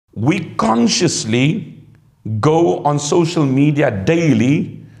we consciously go on social media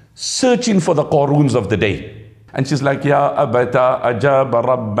daily searching for the Quruns of the day. And she's like, Ya abata ajaba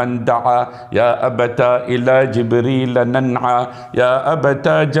rabban da'a, Ya abata ila Jibreel nan'a, Ya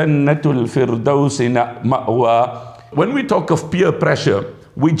abata jannatul firdausi ma'wa. When we talk of peer pressure,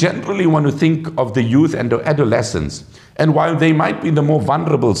 we generally want to think of the youth and the adolescents. And while they might be the more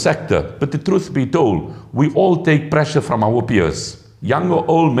vulnerable sector, but the truth be told, we all take pressure from our peers, young or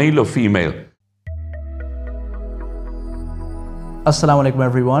old, male or female. Assalamu alaikum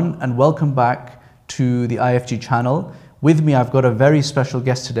everyone, and welcome back to the IFG channel. With me I've got a very special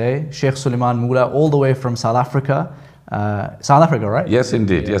guest today, Sheikh Sulaiman Moola, all the way from South Africa. South Africa, right? Yes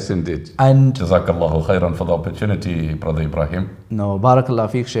indeed, yes indeed. And Jazakallahu khairan for the opportunity, Brother Ibrahim. no, barakallah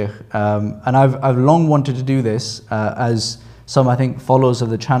feek, Sheikh. And I've long wanted to do this, as some, I think, followers of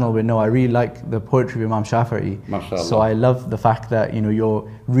the channel will know, I really like the poetry of Imam Shafi'i. MashaAllah. So I love the fact that, you know,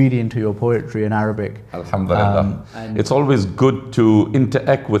 you're really into your poetry in Arabic. Alhamdulillah. It's always good to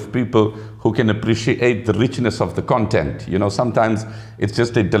interact with people who can appreciate the richness of the content. You know, sometimes it's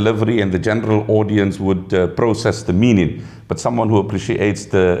just a delivery and the general audience would process the meaning. But someone who appreciates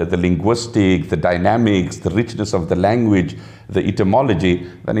the linguistic, the dynamics, the richness of the language, the etymology,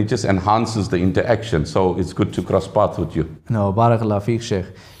 then it just enhances the interaction. So it's good to cross paths with you. No, barakallah feek, Sheikh.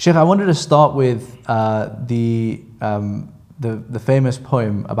 Sheikh, I wanted to start with the famous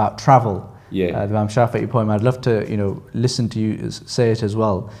poem about travel. Yeah. The Imam Shafi'i poem. I'd love to, you know, listen to you say it as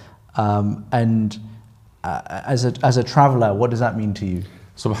well. As a traveler, what does that mean to you?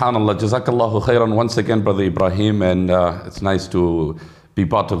 Subhanallah, Jazakallahu khairan once again, Brother Ibrahim, and it's nice to be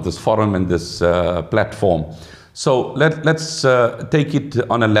part of this forum and this platform. So let's take it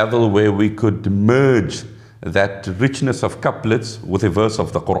on a level where we could merge that richness of couplets with a verse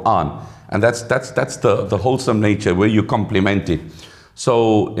of the Quran. And that's the wholesome nature where you complement it.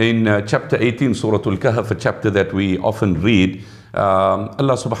 So in chapter 18, Surah Al-Kahf, a chapter that we often read,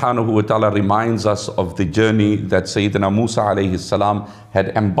 Allah subhanahu wa ta'ala reminds us of the journey that Sayyidina Musa alayhi salam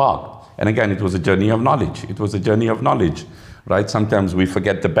had embarked. And again, it was a journey of knowledge. It was a journey of knowledge, right? Sometimes we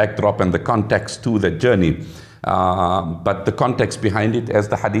forget the backdrop and the context to that journey. But the context behind it, as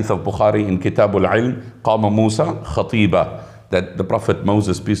the hadith of Bukhari in Kitabul Ilm, Qama Musa khatiba, that the Prophet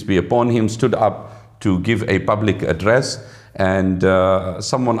Moses, peace be upon him, stood up to give a public address. And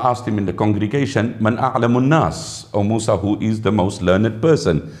someone asked him in the congregation, Man a'lamun nas, O Musa, who is the most learned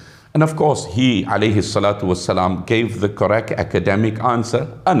person? And of course, he, alayhi salatu wassalam, gave the correct academic answer,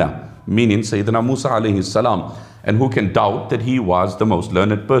 Ana, meaning Sayyidina Musa alayhi salam. And who can doubt that he was the most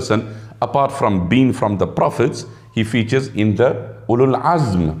learned person? Apart from being from the prophets, he features in the Ulul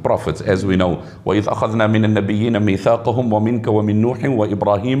Azm prophets, as we know. وَإِذْ أَخَذْنَا مِنَ النَّبِيِّينَ مِيثَاقَهُمْ وَمِنْكَ وَمِنْ نُوحٍ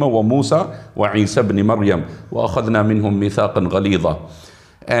وَإِبْرَاهِيمَ وَمُوسَى وَعِيسَى بْنِ مَرْيَمَ وَأَخَذْنَا مِنْهُمْ مِيثَاقًا غَلِيظًا.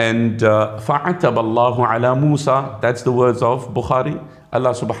 And فَعَتَبَ اللَّهُ عَلَى مُوسَى, that's the words of Bukhari.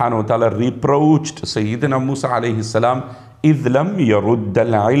 Allah subhanahu wa ta'ala reproached Sayyidina Musa alayhi salam, إِذْ لَمْ يَرُدَّ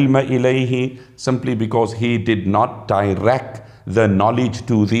الْعِلْمَ إِلَيْهِ, simply because he did not direct the knowledge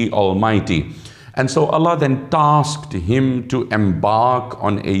to the Almighty. And so Allah then tasked him to embark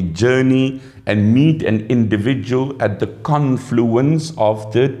on a journey and meet an individual at the confluence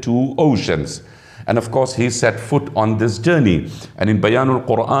of the two oceans. And of course, he set foot on this journey. And in Bayanul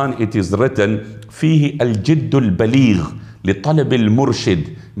Quran, it is written, فيه الجد البليغ لطلب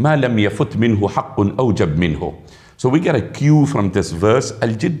المرشد ما لم يفت منه حق أوجب منه. So we get a cue from this verse,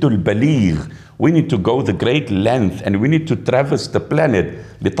 Al-Jiddul Baligh. We need to go the great length and we need to traverse the planet.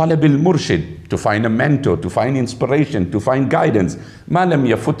 لِطَلَبِ الْمُرْشِد, to find a mentor, to find inspiration, to find guidance. مَا لَمْ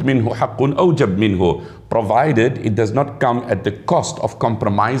يَفُتْ مِنْهُ حَقٌّ أَوْجَبْ مِنْهُ, provided it does not come at the cost of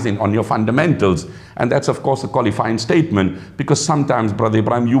compromising on your fundamentals. And that's of course a qualifying statement, because sometimes, Brother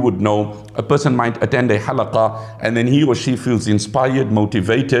Ibrahim, you would know, a person might attend a halaqah and then he or she feels inspired,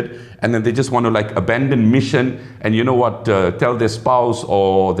 motivated, and then they just want to like abandon mission and you know what, tell their spouse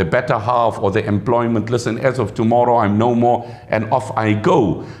or their better half or their employment, listen, as of tomorrow I'm no more, and off I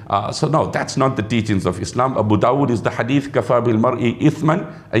go. So no, that's not the teachings of Islam. Abu Dawud is the hadith, كَفَى بِالْمَرْءِ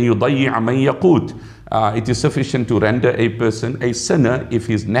إِثْمًا أَن يُضَيِّعَ مَنْ يَقُوتُ. It is sufficient to render a person a sinner if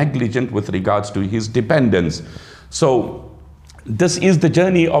he's negligent with regards to his dependence. So this is the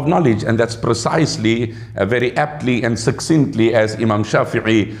journey of knowledge, and that's precisely, very aptly and succinctly, as Imam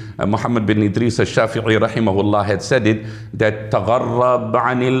Shafi'i, Muhammad bin Idris al-Shafi'i rahimahullah had said it, that تَغَرَّبْ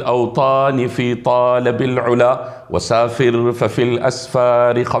عَنِ الْأَوْطَانِ فِي طَالَبِ الْعُلَى وَسَافِرْ فَفِي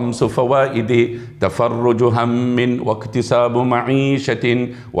الْأَسْفَارِ خَمْسُ فَوَائِدِ تَفَرُّجُ هَمٍّ وَاكْتِسَابُ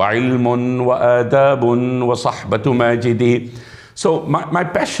مَعِيشَةٍ وَعِلْمٌ وَآدَابٌ وَصَحْبَةُ مَاجِدِ. So my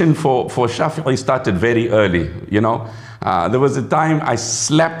passion for Shafi'i started very early, you know. There was a time I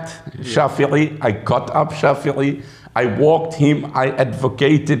slept Shafi'i, I got up Shafi'i, I walked him, I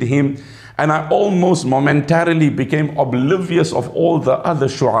advocated him, and I almost momentarily became oblivious of all the other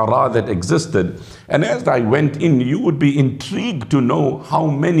shu'ara that existed. And as I went in, you would be intrigued to know how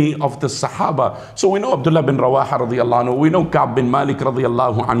many of the Sahaba. So we know Abdullah bin Rawaha radiallahu anhu, we know Ka'b bin Malik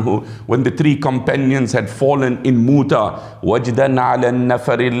radiallahu anhu, when the three companions had fallen in Muta. وَجْدًا عَلَى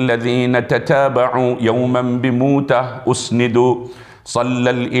النَّفَرِ الَّذِينَ تَتَابَعُوا يَوْمًا بِمُوتَةٍ أُسْنِدُوا صلى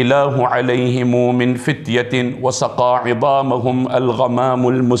الإله عليهم من فتية وسقى عظامهم الغمام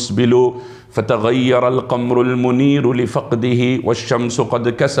المسبل فتغير القمر المنير لفقده والشمس قد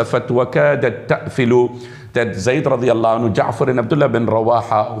كسفت وكادت تأفل. That Zayd radiallahu anhu, Ja'far and Abdullah bin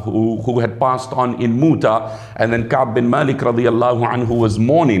Rawaha who had passed on in Muta, and then Ka'b bin Malik radiallahu anhu was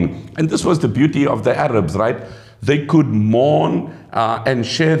mourning. And this was the beauty of the Arabs, right? They could mourn and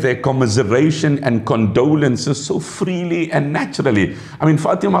share their commiseration and condolences so freely and naturally. I mean,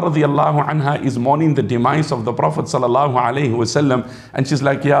 Fatima radiallahu anha is mourning the demise of the Prophet sallallahu alayhi wasallam, and she's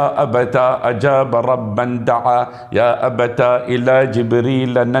like, Ya abata ajaba rabban da'a, Ya abata ila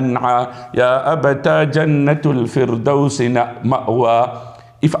Jibreel nan'a, Ya abata jannatul firdawsi ma'wa.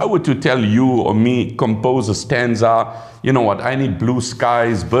 If I were to tell you or me, compose a stanza, you know what, I need blue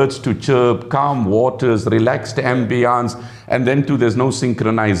skies, birds to chirp, calm waters, relaxed ambience, and then too there's no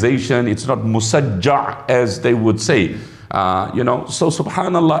synchronization, it's not musajja' as they would say. So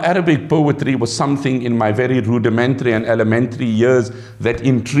subhanallah, Arabic poetry was something in my very rudimentary and elementary years that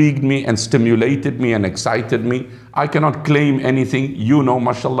intrigued me and stimulated me and excited me. I cannot claim anything. You know,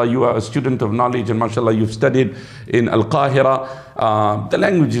 mashallah, you are a student of knowledge, and mashallah, you've studied in Al-Qahira. The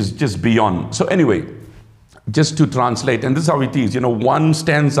language is just beyond. So anyway, just to translate, and this is how it is, one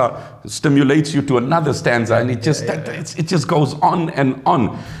stanza stimulates you to another stanza, and it just goes on and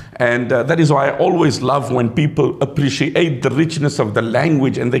on. And that is why I always love when people appreciate the richness of the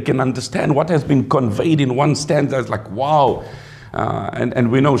language and they can understand what has been conveyed in one stanza. It's like, wow.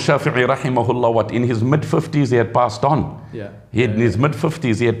 And we know Shafi'i rahimahullah, what, in his mid-50s he had passed on. In his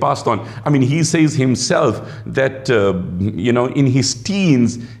mid-50s he had passed on. I mean, he says himself that, in his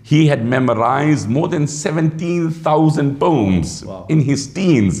teens he had memorized more than 17,000 poems. Wow. In his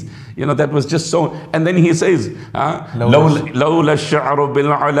teens. That was just so. And then he says, لولا الشعر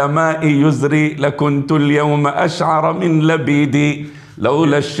بالعلماء يزري لكنت اليوم أشعر من لبيدي.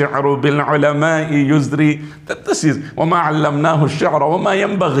 لولا الشعر بالعلماء يزري. That this is وما علمناه الشعر وما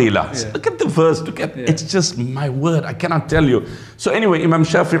ينبغي له. So look at the verse. It's just my word. I cannot tell you. So anyway, Imam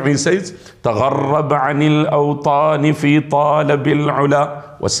Shafi'i says, تغرب عن الأوطان في طالب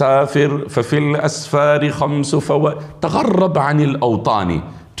العلا وسافر ففي الأسفار خمس تغرب عن الأوطان.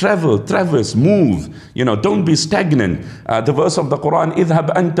 Travel, traverse, move. Don't be stagnant. The verse of the Quran,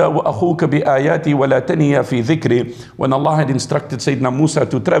 اذهب أنت وأخوك بآياتي ولا تنيا في ذكري. When Allah had instructed Sayyidina Musa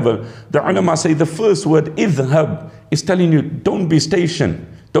to travel, the ulama say the first word, اذهب, is telling you, don't be stationed.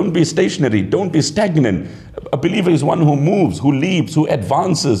 Don't be stationary. Don't be stagnant. A believer is one who moves, who leaps, who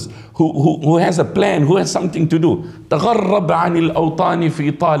advances, who has a plan, who has something to do. تغرب عن الأوطان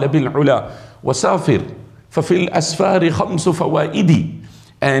في طالب العلا وسافر ففي الأسفار خمس فوائد.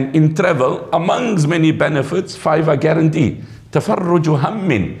 And in travel, amongst many benefits, 5 are guaranteed. تفرج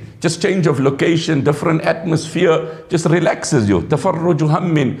هم, just change of location, different atmosphere, just relaxes you. تفرج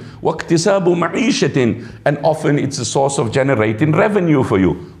هم واكتساب معيشة, and often it's a source of generating revenue for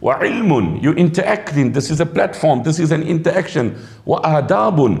you. وعلم, you interacting, this is a platform, this is an interaction.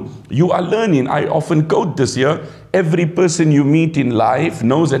 وآداب, you are learning. I often quote this here, every person you meet in life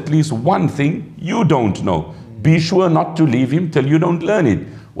knows at least one thing you don't know. Be sure not to leave him till you don't learn it.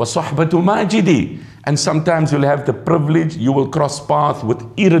 وَصُحْبَةُ مَاجِدِ, and sometimes you'll have the privilege, you will cross paths with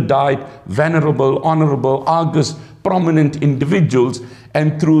erudite, venerable, honorable, august, prominent individuals,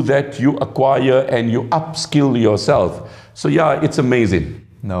 and through that you acquire and you upskill yourself. So yeah, it's amazing.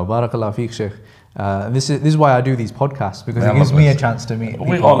 No, barakallah feek, Sheikh. This is why I do these podcasts, because it gives me a chance to meet people.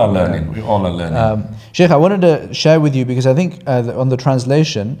 We all are learning. We all are learning. Sheikh, I wanted to share with you, because I think on the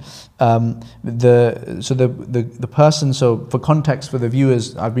translation, the person. So for context for the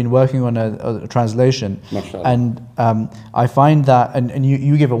viewers, I've been working on a translation, and I find that, and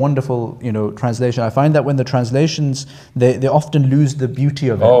you give a wonderful translation. I find that when the translations they often lose the beauty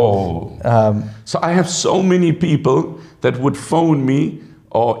of it. So I have so many people that would phone me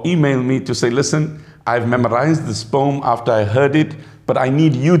or email me to say, listen, I've memorized this poem after I heard it, but I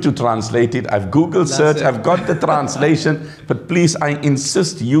need you to translate it. I've Google searched, I've got the translation, but please, I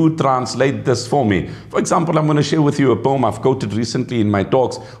insist you translate this for me. For example, I'm going to share with you a poem I've quoted recently in my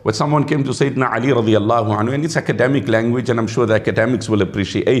talks, where someone came to Sayyidina Ali radiallahu anhu, and it's academic language, and I'm sure the academics will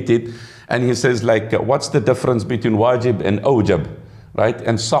appreciate it. And he says, like, what's the difference between wajib and awjab? Right?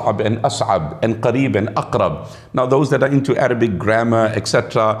 And sa'ab and as'ab and qareeb and aqrab. Now those that are into Arabic grammar,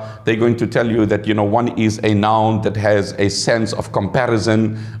 etc., they're going to tell you that, you know, one is a noun that has a sense of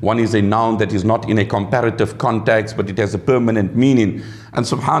comparison. One is a noun that is not in a comparative context, but it has a permanent meaning. And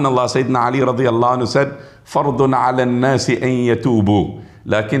subhanallah, Sayyidina Ali radiallahu anhu said, فَرْضٌ عَلَى النَّاسِ أَن يَتُوبُوا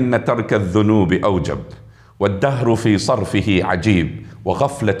لَكِنَّ تَرْكَ الذُّنُوبِ أَوْجَبْ وَالدَّهْرُ فِي صَرْفِهِ عَجِيبٌ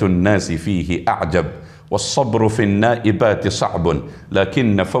وَغَفْلَةُ النَّاسِ فِيهِ أَعْجَبٌ والصبر في النائبات صعب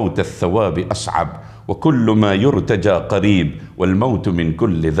لكن فوت الثواب أصعب وكل ما يرتجى قريب والموت من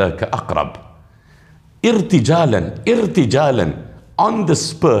كل ذاك أقرب. ارتجالا on the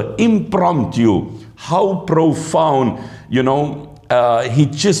spur, impromptu, how profound, you know, he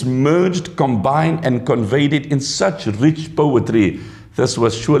just merged, combined and conveyed it in such rich poetry. This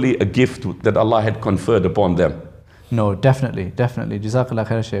was surely a gift that Allah had conferred upon them. No, definitely. Jazakallah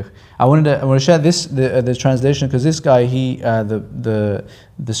khair, Shaykh. I want to share the translation, because this guy, the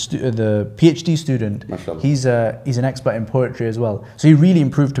PhD student, he's an expert in poetry as well. So he really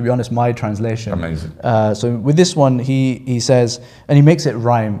improved, to be honest, my translation. Amazing. So with this one, he says, and he makes it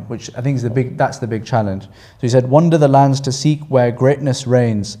rhyme, which I think is that's the big challenge. So he said, wander the lands to seek where greatness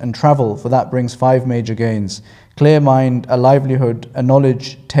reigns, and travel, for that brings 5 major gains: clear mind, a livelihood, a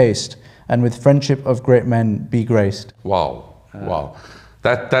knowledge, taste, and with friendship of great men be graced. Wow, wow.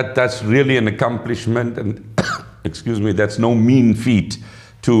 That's really an accomplishment, and excuse me, that's no mean feat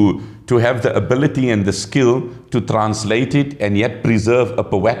to have the ability and the skill to translate it and yet preserve a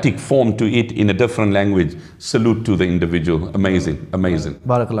poetic form to it in a different language. Salute to the individual. Amazing, amazing.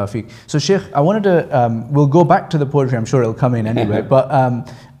 Barakallah feek. So Sheikh, I wanted to, we'll go back to the poetry, I'm sure it'll come in anyway, but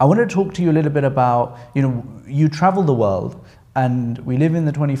I wanted to talk to you a little bit about, you know, you travel the world, and we live in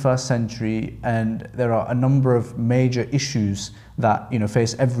the 21st century, and there are a number of major issues that, you know,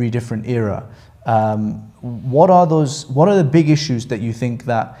 face every different era. What are the big issues that you think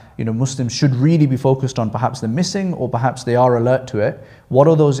that, you know, Muslims should really be focused on? Perhaps they're missing, or perhaps they are alert to it. What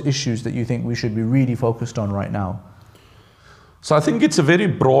are those issues that you think we should be really focused on right now? So I think it's a very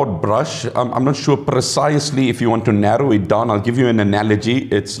broad brush. I'm not sure precisely if you want to narrow it down. I'll give you an analogy.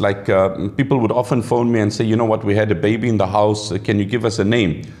 It's like people would often phone me and say, you know what, we had a baby in the house. Can you give us a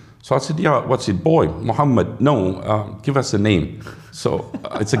name? So I said, yeah, what's it, boy? Muhammad? No, give us a name. So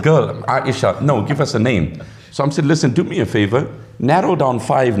it's a girl, Aisha. No, give us a name. So I'm saying, listen, do me a favor, narrow down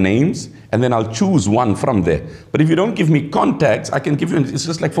 5 names, and then I'll choose one from there. But if you don't give me contacts, I can give you, it's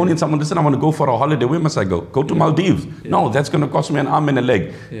just like phoning someone, listen, I want to go for a holiday, where must I go? Go to Maldives. No, that's going to cost me an arm and a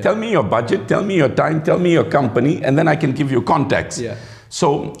leg. Tell me your budget, tell me your time, tell me your company, and then I can give you contacts.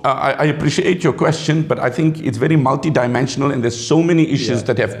 So I appreciate your question, but I think it's very multidimensional, and there's so many issues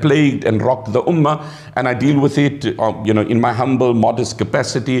that have plagued and rocked the ummah, and I deal with it, you know, in my humble, modest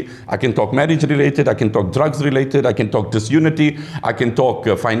capacity. I can talk marriage related, I can talk drugs related, I can talk disunity, I can talk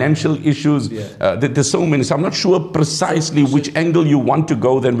financial issues. There's so many. So I'm not sure precisely which angle you want to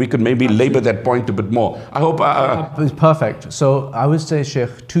go. Then we could maybe labor that point a bit more. I hope. It's perfect. So I would say,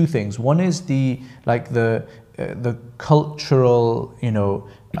 Sheikh, 2 things. One is the cultural, you know,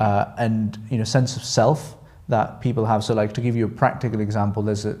 and, you know, sense of self that people have. So, like, to give you a practical example,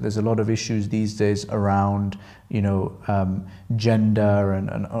 there's a lot of issues these days around, you know, gender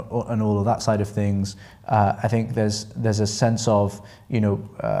and all of that side of things. I think there's a sense of, you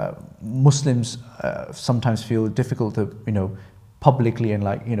know, Muslims sometimes feel difficult to, you know, publicly and,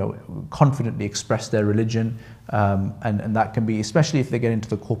 like, you know, confidently express their religion, and that can be, especially if they get into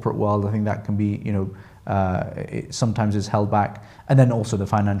the corporate world, I think that can be, you know, it sometimes is held back. And then also the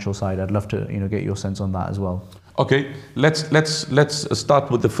financial side, I'd love to, you know, get your sense on that as well. Okay, let's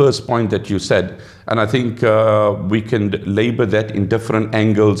start with the first point that you said, and I think we can labor that in different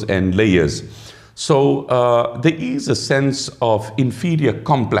angles and layers. So there is a sense of inferior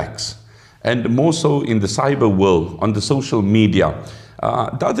complex, and more so in the cyber world, on the social media.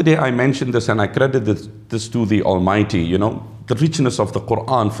 The other day I mentioned this, and I credit this to the Almighty. You know, the richness of the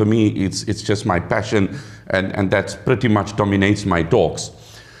Quran, for me, it's just my passion, and that pretty much dominates my talks.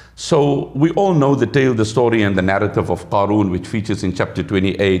 So we all know the tale, the story, and the narrative of Qarun, which features in chapter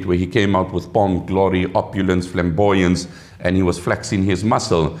 28, where he came out with pomp, glory, opulence, flamboyance, and he was flexing his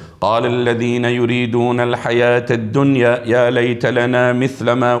muscle. قال الذين يريدون الحياة الدنيا يا ليت لنا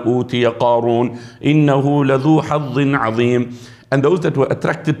مثل ما أوتي قارون إنه لذو حظ عظيم. And those that were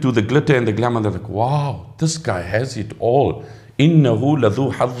attracted to the glitter and the glamour, they're like, wow, this guy has it all. إِنَّهُ لَذُو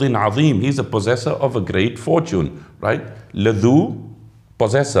حَظٍ عَظِيمٍ. He's a possessor of a great fortune, right? لَذُو,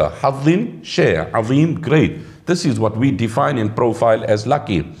 possessor, حَظٍ, share, عَظِيم, great. This is what we define in profile as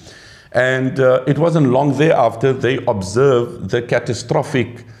lucky. And it wasn't long thereafter they observed the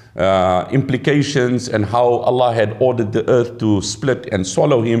catastrophic implications and how Allah had ordered the earth to split and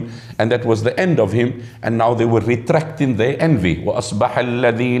swallow him, and that was the end of him. And now they were retracting their envy. وَأَصْبَحَ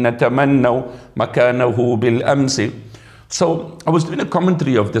الَّذِينَ تَمَنَّوْا مَكَانَهُ بِالْأَمْسِ. So I was doing a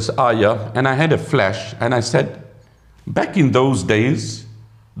commentary of this ayah and I had a flash and I said, back in those days,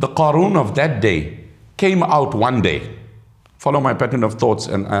 the Qarun of that day came out one day. Follow my pattern of thoughts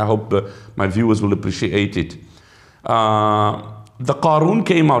and I hope my viewers will appreciate it. The Qarun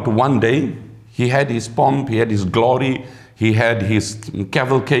came out one day. He had his pomp, he had his glory, he had his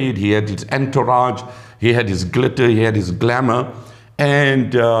cavalcade, he had his entourage, he had his glitter, he had his glamour.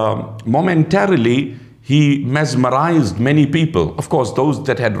 And momentarily, he mesmerized many people. Of course, those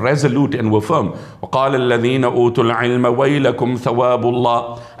that had resolute and were firm. وَقَالَ الَّذِينَ أُوتُوا الْعِلْمَ وَيْلَكُمْ ثَوَابُ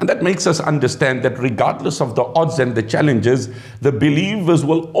اللَّهِ. And that makes us understand that regardless of the odds and the challenges, the believers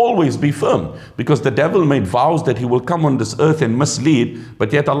will always be firm. Because the devil made vows that he will come on this earth and mislead.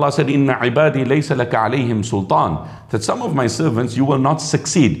 But yet Allah said, إِنَّ عِبَادِي لَيْسَ لَكَ عَلَيْهِمْ سُلْطَانٌ. That some of my servants, you will not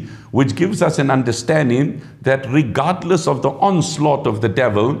succeed. Which gives us an understanding that regardless of the onslaught of the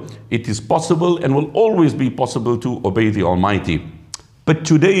devil, it is possible and will always be possible to obey the Almighty. But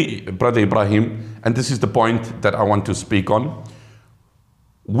today, Brother Ibrahim, and this is the point that I want to speak on,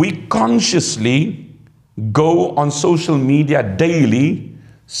 we consciously go on social media daily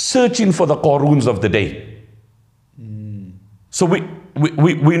searching for the Qaruns of the day. So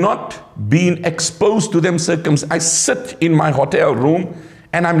we're not being exposed to them I sit in my hotel room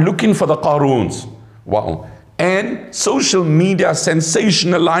and I'm looking for the Qaruns. Wow. And social media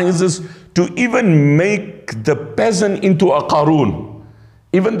sensationalizes to even make the peasant into a Qarun.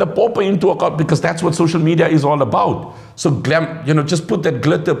 Even the pauper into a Qarun, because that's what social media is all about. So just put that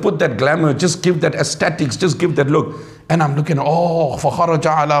glitter, put that glamour, just give that aesthetics, just give that look. And I'm looking, oh, فَخَرَجَ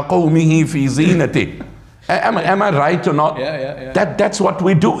عَلَىٰ قَوْمِهِ فِي زِينَتِهِ. Am I right or not? Yeah. That's what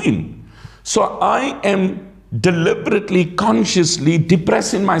we're doing. So I am deliberately, consciously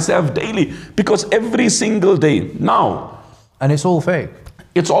depressing myself daily because every single day now. And it's all fake.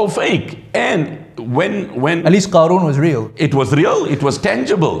 It's all fake. And when at least Qarun was real. It was real. It was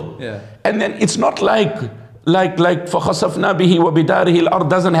tangible. Yeah. And then it's not like فَخَسَفْنَا بِهِ وَبِدَارِهِ الْأَرْض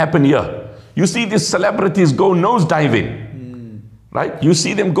doesn't happen here. You see these celebrities go nose diving. Right? You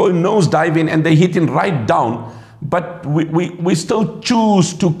see them going nose diving and they're hitting right down. But we still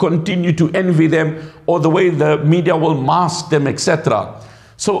choose to continue to envy them, or the way the media will mask them, etc.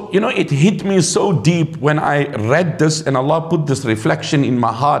 So, it hit me so deep when I read this and Allah put this reflection in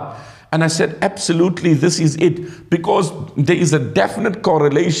my heart. And I said, absolutely, this is it. Because there is a definite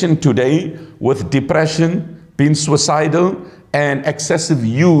correlation today with depression, being suicidal, and excessive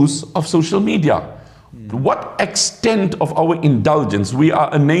use of social media. What extent of our indulgence? We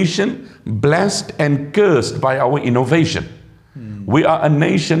are a nation blessed and cursed by our innovation. We are a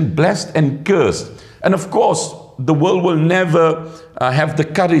nation blessed and cursed. And of course, the world will never have the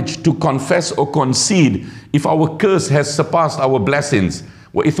courage to confess or concede if our curse has surpassed our blessings.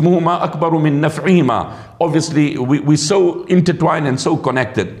 وَإِثْمُهُمَا أَكْبَرُ مِن نَفْعِهِمَا. Obviously, we're so intertwined and so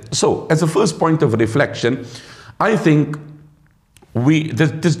connected. So, as a first point of reflection, I think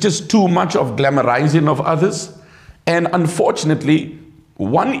there's just too much of glamorizing of others, and unfortunately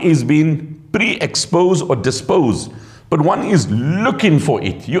one is being pre-exposed or disposed, but one is looking for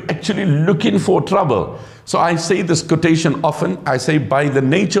it. You're actually looking for trouble. So I say this quotation often. I say, by the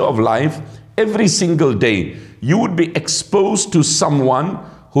nature of life, every single day you would be exposed to someone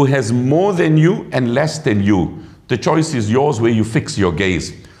who has more than you and less than you. The choice is yours where you fix your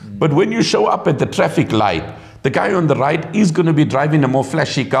gaze. But when you show up at the traffic light, the guy on the right is going to be driving a more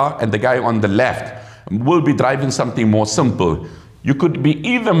flashy car, and the guy on the left will be driving something more simple. You could be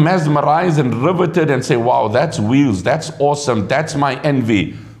either mesmerized and riveted and say, wow, that's wheels, that's awesome, that's my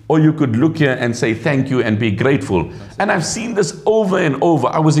envy. Or you could look here and say thank you and be grateful. And I've seen this over and over.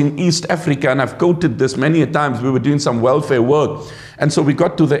 I was in East Africa and I've quoted this many a times. We were doing some welfare work. And so we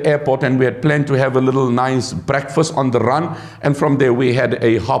got to the airport and we had planned to have a little nice breakfast on the run. And from there we had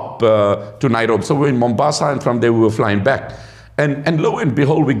a hop to Nairobi. So we were in Mombasa, and from there we were flying back. And lo and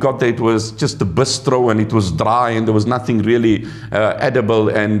behold, we got there, it was just a bistro and it was dry and there was nothing really edible.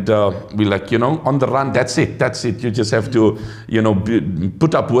 And we like, on the run, that's it. You just have to,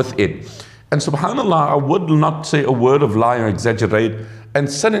 put up with it. And subhanAllah, I would not say a word of lie or exaggerate. And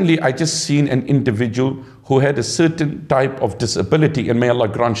suddenly I just seen an individual who had a certain type of disability, and may Allah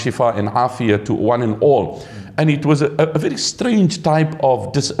grant shifa and afiyah to one and all. and it was a very strange type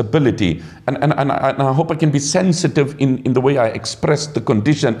of disability. And I hope I can be sensitive in the way I express the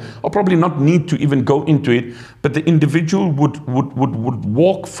condition. I'll probably not need to even go into it, but the individual would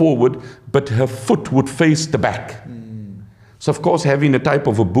walk forward, but her foot would face the back. So of course, having a type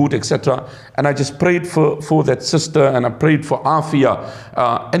of a boot, etc. And I just prayed for that sister, and I prayed for Afia.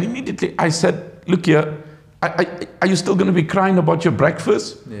 And immediately I said, look here, are you still going to be crying about your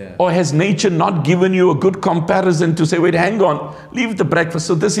breakfast? Yeah. Or has nature not given you a good comparison to say, wait, hang on, leave the breakfast,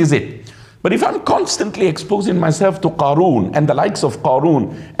 so this is it. But if I'm constantly exposing myself to Qarun and the likes of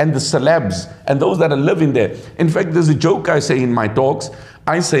Qarun and the celebs and those that are living there. In fact, there's a joke I say in my talks.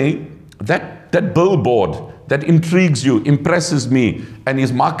 I say that billboard that intrigues you, impresses me, and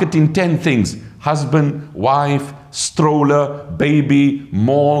is marketing 10 things: husband, wife, stroller, baby,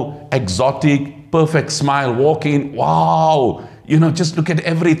 mall, exotic, perfect smile, walking. Wow! You know, just look at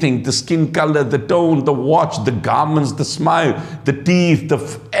everything, the skin color, the tone, the watch, the garments, the smile, the teeth,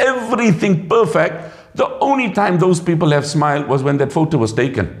 everything perfect. The only time those people have smiled was when that photo was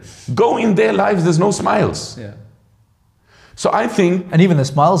taken. Go in their lives, there's no smiles. Yeah. So I think... And even the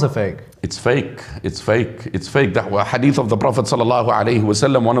smiles are fake. It's fake, it's fake, it's fake. The hadith of the Prophet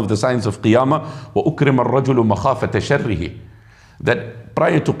ﷺ, one of the signs of Qiyamah, وَأُكْرِمَ الرَّجُلُ مَخَافَةَ شَرِّهِ, that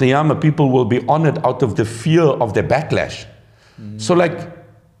prior to Qiyamah, people will be honored out of the fear of their backlash. So like,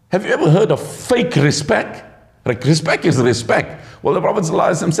 have you ever heard of fake respect? Like, respect is respect. Well, the Prophet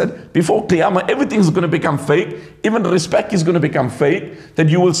ﷺ said, before Qiyamah, everything's going to become fake. Even respect is going to become fake. That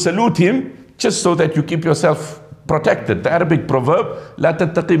you will salute him just so that you keep yourself protected. The Arabic proverb, لا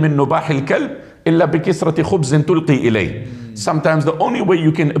تتقي من نباح الكلب إلا بكسرة خبز تلقي إليه. Sometimes the only way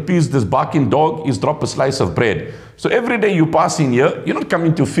you can appease this barking dog is drop a slice of bread. So every day you pass in here, you're not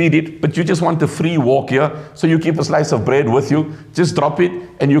coming to feed it, but you just want a free walk here. So you keep a slice of bread with you, just drop it,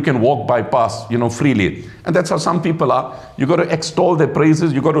 and you can walk by pass, you know, freely. And that's how some people are. You got to extol their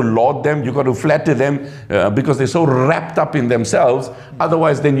praises, you got to laud them, you got to flatter them, because they're so wrapped up in themselves.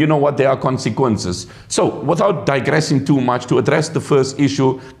 Otherwise, then you know what, there are consequences. So without digressing too much, to address the first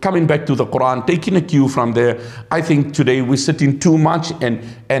issue, coming back to the Quran, taking a cue from there, I think today we're sitting too much and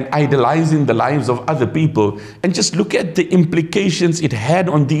idolizing the lives of other people, and just look at the implications it had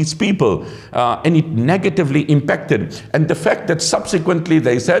on these people, and it negatively impacted. And the fact that subsequently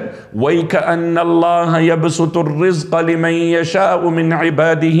they said, وَيْكَأَنَّ اللَّهَ يَبْسُطُ الرِّزْقَ لِمَنْ يَشَاءُ مِنْ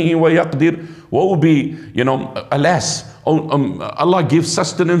عِبَادِهِ وَيَقْدِرُ. Woe be, you know, alas, Allah gives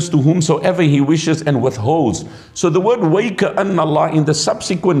sustenance to whomsoever He wishes and withholds. So the word وَيْكَأَنَّ اللَّهِ in the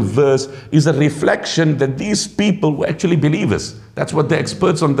subsequent verse is a reflection that these people were actually believers. That's what the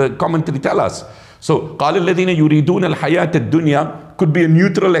experts on the commentary tell us. So قَالَ الَّذِينَ يُرِيدُونَ الْحَيَاةَ الدُّنْيَا could be a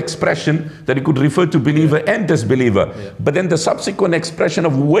neutral expression that it could refer to believer and disbeliever. But then the subsequent expression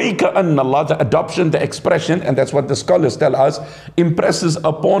of وَيْكَأَنَّ اللَّهِ, the adoption, the expression, and that's what the scholars tell us, impresses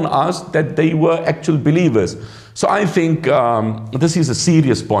upon us that they were actual believers. So I think this is a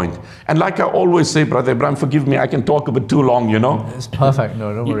serious point. And like I always say, Brother Ibrahim, forgive me, I can talk a bit too long, you know. It's perfect,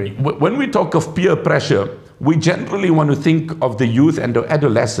 no, don't worry. When we talk of peer pressure, we generally want to think of the youth and the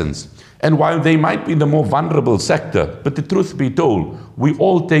adolescents. And while they might be the more vulnerable sector, but the truth be told, we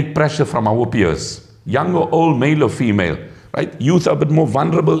all take pressure from our peers, young or old, male or female, right? Youth are a bit more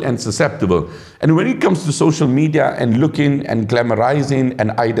vulnerable and susceptible. And when it comes to social media and looking and glamorizing and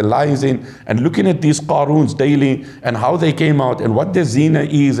idolizing and looking at these Qaruns daily and how they came out and what their zina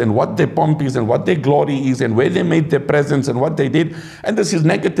is and what their pomp is and what their glory is and where they made their presence and what they did, and this is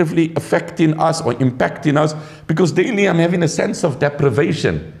negatively affecting us or impacting us, because daily I'm having a sense of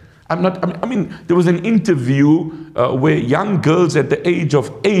deprivation. I mean, there was an interview where young girls at the age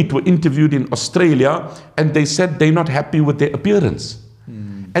of 8 were interviewed in Australia, and they said they're not happy with their appearance.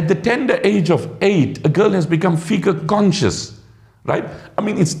 At the tender age of 8, a girl has become figure conscious, right? I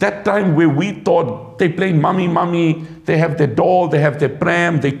mean, it's that time where we thought they play mummy, mummy, they have their doll, they have their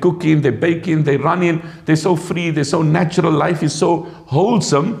pram, they're cooking, they're baking, they're running, they're so free, they're so natural, life is so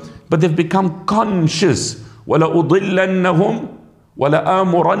wholesome, but they've become conscious. وَلَأُضِلَّنَّهُمْ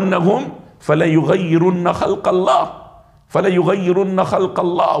وَلَآمُرَنَّهُمْ فَلَيُغَيِّرُنَّ خَلْقَ اللَّهِ فَلَيُغَيِّرُنَّ خَلْقَ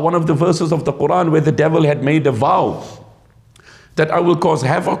اللَّهِ. One of the verses of the Quran where the devil had made a vow that I will cause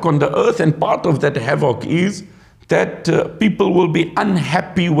havoc on the earth, and part of that havoc is that people will be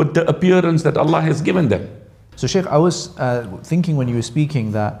unhappy with the appearance that Allah has given them. So Sheikh, I was thinking when you were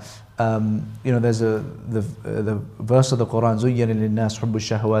speaking that you know, there's the verse of the Quran, زُيَّنَ لِلنَّاسِ حُبُّ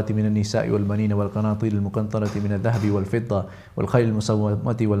الشَّهَوَاتِ مِنَ النِّسَاءِ وَالْبَنِينَ وَالْقَنَاطِيرِ الْمُقَنطَرَةِ مِنَ الذَّهَبِ وَالْفِضَّةِ وَالْخَيْلِ الْمُسَوَّمَةِ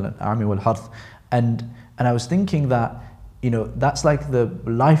وَالْأَنْعَامِ وَالْحَرْثِ. And I was thinking that, you know, that's like the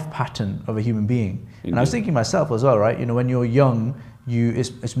life pattern of a human being. And I was thinking myself as well, right? You know, when you're young,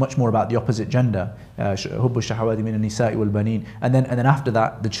 it's much more about the opposite gender. حُبُّ الشَّهَوَاتِ مِنَ النِّسَاءِ وَالْبَنِينَ. And then after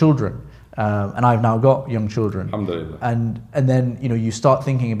that, the children. And I've now got young children. Alhamdulillah. And then, you start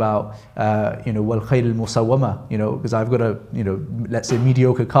thinking about, وَالْخَيْلِ الْمُسَوَّمَةِ, because I've got a, let's say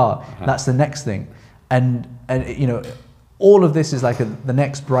mediocre car. That's the next thing. And all of this is like the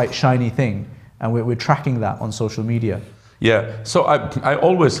next bright, shiny thing. And we're tracking that on social media. Yeah, so I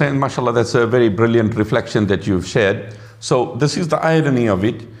always say, and mashallah, that's a very brilliant reflection that you've shared. So this is the irony of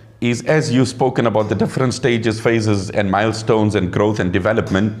it, is as you've spoken about the different stages, phases and milestones and growth and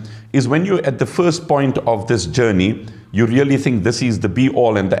development, is when you're at the first point of this journey, you really think this is the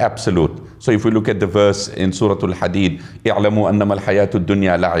be-all and the absolute. So if we look at the verse in Surah Al-Hadid, اِعْلَمُوا أَنَّمَا الْحَيَاةُ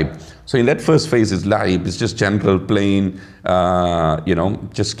الدُّنْيَا لَعِبٌ. So in that first phase is la'ib, it's just general, plain,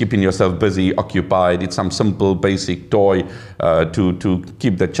 just keeping yourself busy, occupied. It's some simple, basic toy to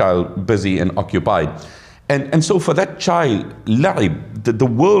keep the child busy and occupied. And so for that child, la'ib, the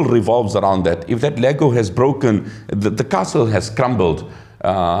world revolves around that. If that Lego has broken, the castle has crumbled.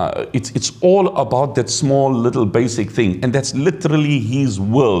 It's all about that small little basic thing, and that's literally his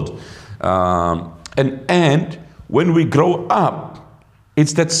world. And when we grow up,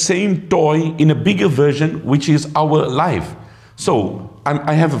 it's that same toy in a bigger version, which is our life. So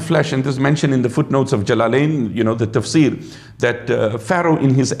I have a flash, and this is mentioned in the footnotes of Jalalain, the tafsir, that Pharaoh,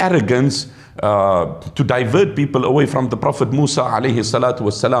 in his arrogance, to divert people away from the Prophet Musa alayhi salatu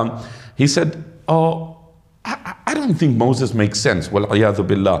wassalam, he said, I don't think Moses makes sense. Wal iyadhu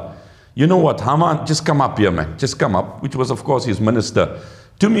billah. You know what, Haman, just come up here, man. Just come up, which was, of course, his minister.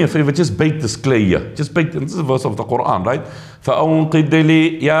 Do me a favor, just bake this clay here. Just bake, this is a verse of the Quran, right? فَأَوْقِدْ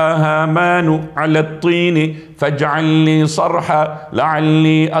لِي يَا هَامَانُ عَلَى الطِّينِ فَاجْعَلْ لِي صَرْحًا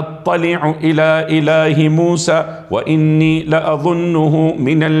لَعَلِّي أَطَّلِعُ إِلَىٰ إِلَٰهِ مُوسَى وَإِنِّي لَأَظُنُّهُ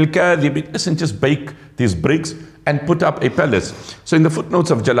مِنَ الْكَاذِبِينَ. Listen, just bake these bricks and put up a palace. So in the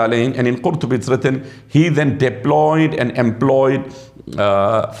footnotes of Jalalain and in Qurtubi it's written, he then deployed and employed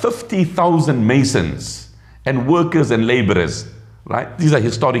 50,000 masons and workers and laborers. Right? These are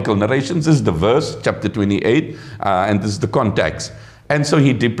historical narrations. This is the verse, chapter 28, and this is the context. And so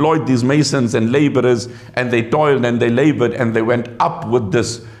he deployed these masons and laborers, and they toiled and they labored, and they went up with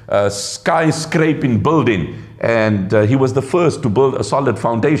this skyscraping building. And he was the first to build a solid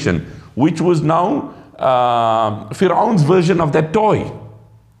foundation, which was now Fir'aun's version of that toy.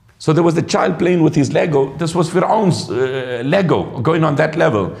 So there was the child playing with his Lego. This was Fir'aun's Lego going on that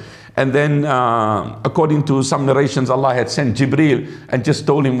level. And then, according to some narrations, Allah had sent Jibreel and just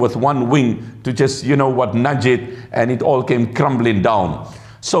told him with one wing to just, nudge it, and it all came crumbling down.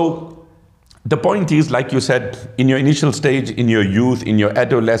 So the point is, like you said, in your initial stage, in your youth, in your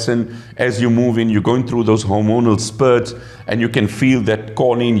adolescence, as you move in, you're going through those hormonal spurts, and you can feel that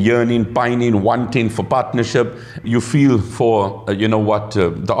calling, yearning, pining, wanting for partnership. You feel for,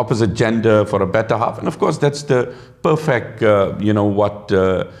 the opposite gender, for a better half. And of course, that's the perfect,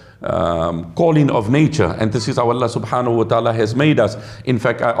 calling of nature, and this is how Allah subhanahu wa ta'ala has made us. In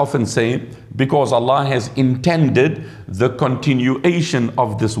fact, I often say, because Allah has intended the continuation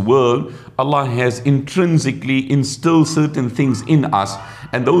of this world, Allah has intrinsically instilled certain things in us,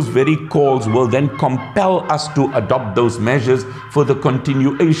 and those very calls will then compel us to adopt those measures for the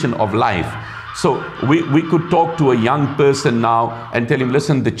continuation of life. So we could talk to a young person now and tell him,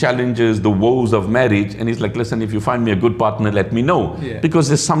 listen, the challenges, the woes of marriage. And he's like, listen, if you find me a good partner, let me know. Yeah. Because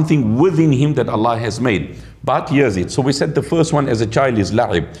there's something within him that Allah has made. But here's it. So we said the first one as a child is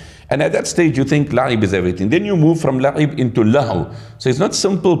la'ib. And at that stage, you think la'ib is everything. Then you move from la'ib into lahu. So it's not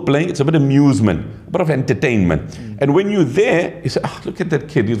simple playing, it's a bit of amusement, a bit of entertainment. And when you're there, you say, look at that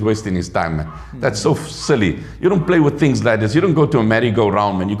kid, he's wasting his time, man. That's so silly. You don't play with things like this. You don't go to a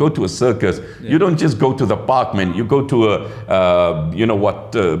merry-go-round, man. You go to a circus. Yeah. You don't just go to the park, man. You go to a,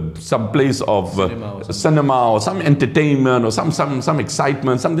 some place of cinema or some entertainment or some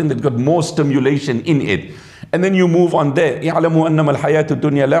excitement, something that got more stimulation in it. And then you move on there. يَعْلَمُوا أَنَّمَا الْحَيَاةُ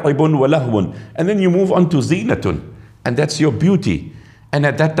الدُّنْيَا لَعِبٌ وَلَهْوٌ. And then you move on to zinatun. And that's your beauty. And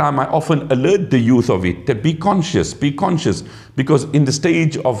at that time, I often alert the youth of it, that be conscious. Because in the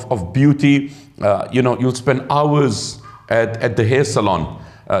stage of beauty, you'll spend hours at the hair salon.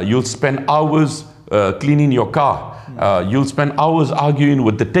 You'll spend hours cleaning your car. You'll spend hours arguing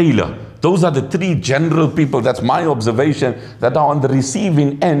with the tailor. Those are the three general people, that's my observation, that are on the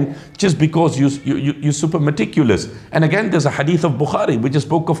receiving end just because you're super meticulous. And again, there's a hadith of Bukhari, which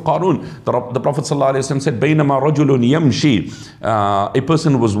spoke of Qarun. The Prophet ﷺ said, بَيْنَمَا رَجُلٌ يَمْشِي. A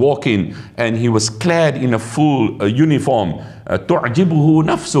person was walking and he was clad in a full uniform. تُعْجِبُهُ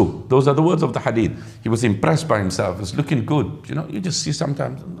نَفْسُهُ. Those are the words of the hadith. He was impressed by himself. He's looking good. You just see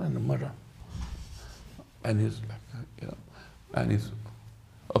sometimes in the mirror. And he's like, And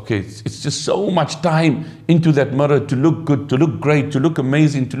it's just so much time into that mirror to look good, to look great, to look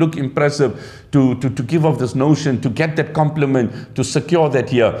amazing, to look impressive, to give off this notion, to get that compliment, to secure that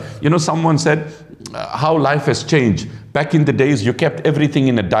here. You know, someone said how life has changed. Back in the days, you kept everything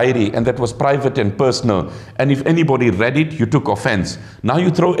in a diary, and that was private and personal. And if anybody read it, you took offense. Now you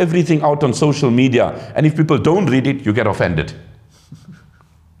throw everything out on social media, and if people don't read it, you get offended.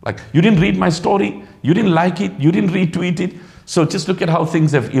 Like, you didn't read my story, you didn't like it, you didn't retweet it. So just look at how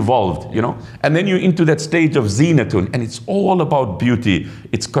things have evolved, you know. And then you're into that stage of zinatun, and it's all about beauty.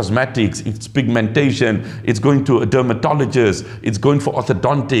 It's cosmetics, it's pigmentation, it's going to a dermatologist, it's going for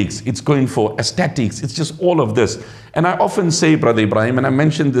orthodontics, it's going for aesthetics, it's just all of this. And I often say, Brother Ibrahim, and I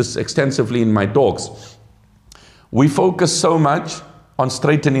mentioned this extensively in my talks, we focus so much on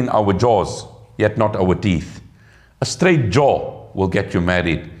straightening our jaws, yet not our teeth. A straight jaw will get you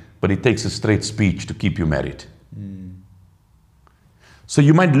married, but it takes a straight speech to keep you married. So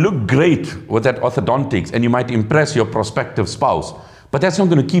you might look great with that orthodontics and you might impress your prospective spouse, but that's not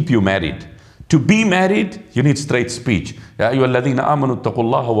going to keep you married. To be married, you need straight speech. And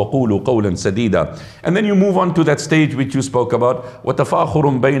then you move on to that stage which you spoke about.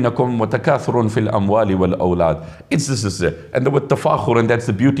 It's this. And the word tafakhur, and that's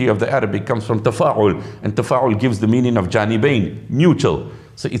the beauty of the Arabic, comes from tafa'ul. And tafa'ul gives the meaning of janibain, mutual.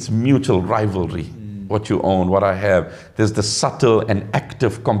 So it's mutual rivalry. What you own, what I have. There's the subtle and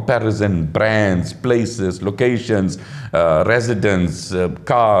active comparison, brands, places, locations, residence,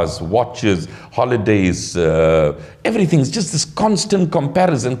 cars, watches, holidays, everything's just this constant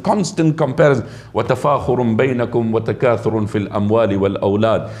comparison. وَتَفَاخُرٌ بَيْنَكُمْ وَتَكَاثُرٌ فِي الْأَمْوَالِ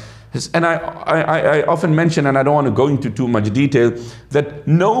وَالْأَوْلَادِ. And I often mention, and I don't want to go into too much detail, that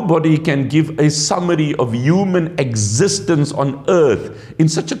nobody can give a summary of human existence on earth in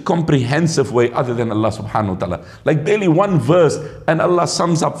such a comprehensive way other than Allah subhanahu wa ta'ala. Like barely one verse, and Allah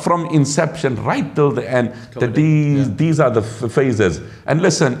sums up from inception right till the end that these are the phases. And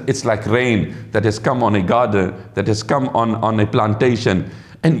listen, it's like rain that has come on a garden, that has come on a plantation.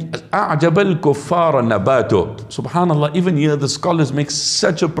 And أَعْجَبَ الْكُفَّارَ نَبَاتُ. Subhanallah, even here the scholars make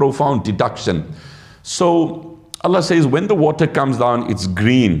such a profound deduction. So Allah says when the water comes down, it's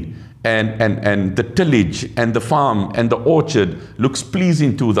green, and the tillage and the farm and the orchard looks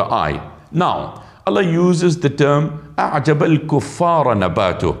pleasing to the eye. Now, Allah uses the term أَعْجَبَ الْكُفَّارَ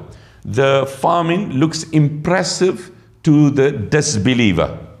نَبَاتُ. The farming looks impressive to the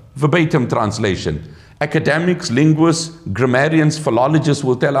disbeliever. Verbatim translation. Academics, linguists, grammarians, philologists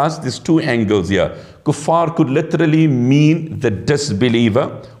will tell us there's two angles here. Kuffar could literally mean the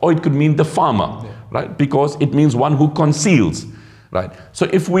disbeliever, or it could mean the farmer, right? Because it means one who conceals, right? So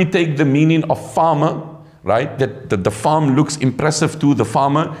if we take the meaning of farmer, right, that the farm looks impressive to the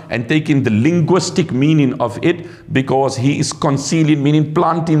farmer, and taking the linguistic meaning of it, because he is concealing, meaning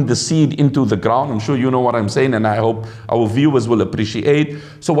planting the seed into the ground. I'm sure you know what I'm saying, and I hope our viewers will appreciate.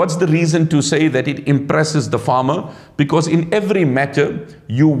 So what's the reason to say that it impresses the farmer? Because in every matter,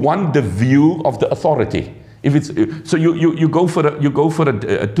 you want the view of the authority. If it's so, you go for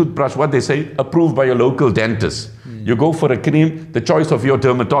a toothbrush. What they say, approved by your local dentist. You go for a cream, the choice of your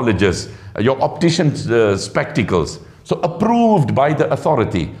dermatologist, your optician's spectacles. So approved by the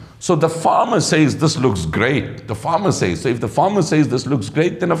authority. So the farmer says this looks great. The farmer says, so if the farmer says this looks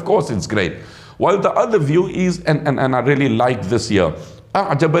great, then of course it's great. While the other view is, and I really like this here,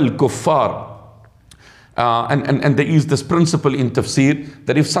 أعجب الكفار. And there is this principle in tafsir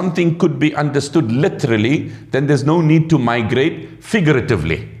that if something could be understood literally, then there's no need to migrate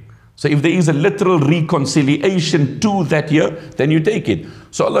figuratively. So if there is a literal reconciliation to that here, then you take it.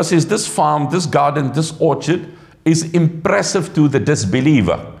 So Allah says this farm, this garden, this orchard is impressive to the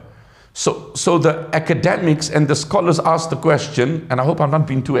disbeliever. So the academics and the scholars ask the question, and I hope I'm not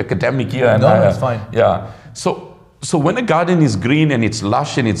being too academic here. No, that's fine. Yeah. So when a garden is green and it's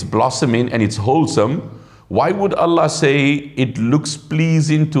lush and it's blossoming and it's wholesome, why would Allah say it looks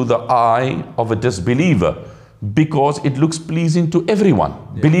pleasing to the eye of a disbeliever? Because it looks pleasing to everyone,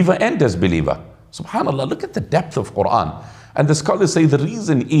 believer and disbeliever. Subhanallah, look at the depth of Quran. And the scholars say the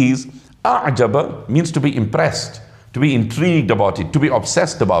reason is, a'jaba means to be impressed, to be intrigued about it, to be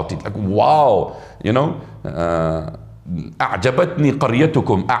obsessed about it. Like, wow, you know, a'jabatni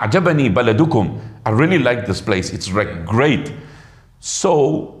qaryatukum, a'jabani baladukum. I really like this place, it's great.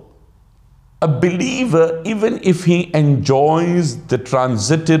 So, a believer, even if he enjoys the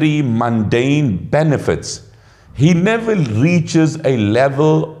transitory, mundane benefits, he never reaches a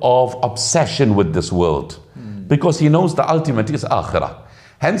level of obsession with this world, because he knows the ultimate is akhirah.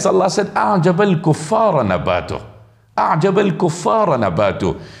 Hence Allah said, أَعْجَبَ الْكُفَّارَ نَبَاتُ. أَعْجَبَ الْكُفَّارَ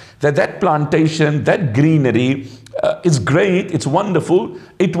نَبَاتُ. That plantation, that greenery it's great, it's wonderful.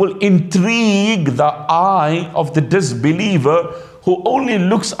 It will intrigue the eye of the disbeliever who only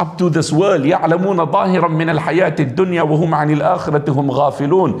looks up to this world. يَعْلَمُونَ ظَاهِرًا مِنَ الْحَيَاةِ الدُّنْيَا وَهُمْ عَنِ الْآخِرَةِ هُمْ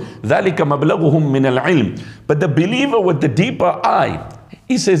غَافِلُونَ ذَلِكَ مَبْلَغُهُم مِنَ الْعِلْمِ. But the believer with the deeper eye,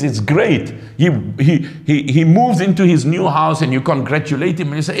 he says it's great. He moves into his new house and you congratulate him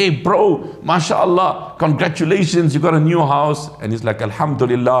and you say, hey bro, mashallah, congratulations, you got a new house. And he's like,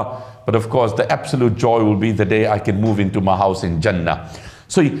 alhamdulillah. But of course, the absolute joy will be the day I can move into my house in Jannah.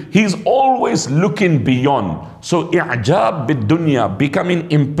 So he's always looking beyond. So i'jab bid dunya, becoming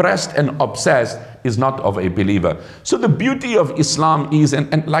impressed and obsessed, is not of a believer. So the beauty of Islam is,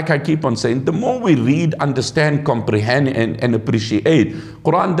 and like I keep on saying, the more we read, understand, comprehend and appreciate,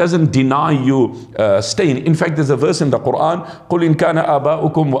 Quran doesn't deny you staying. In fact, there's a verse in the Quran, قُلْ إِنْ كَانَ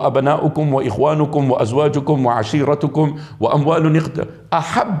آبَاؤُكُمْ وَأَبْنَاؤُكُمْ وَإِخْوَانُكُمْ وَأَزْوَاجُكُمْ وَعَشِيرَتُكُمْ وَأَمْوَالٌ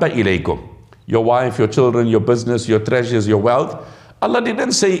أَحَبَّ إِلَيْكُمْ. Your wife, your children, your business, your treasures, your wealth. Allah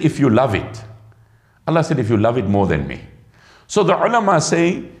didn't say if you love it. Allah said if you love it more than me. So the ulama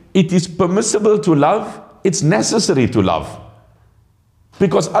say it is permissible to love, it's necessary to love.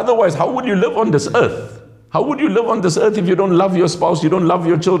 Because otherwise, how would you live on this earth? How would you live on this earth if you don't love your spouse, you don't love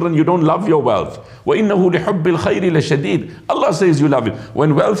your children, you don't love your wealth? وَإِنَّهُ لِحُبِّ الْخَيْرِ لَشَدِيدٌ. Allah says you love it.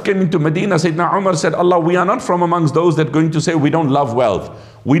 When wealth came into Medina, Sayyidina Umar said, Allah, we are not from amongst those that are going to say we don't love wealth.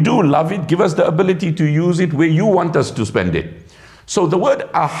 We do love it. Give us the ability to use it where you want us to spend it. So the word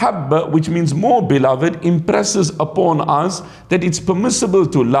ahabba, which means more beloved, impresses upon us that it's permissible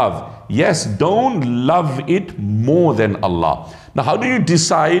to love. Yes, don't love it more than Allah. Now, how do you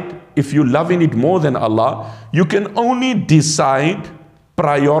decide if you're loving it more than Allah? You can only decide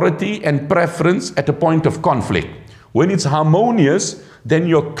priority and preference at a point of conflict. When it's harmonious, then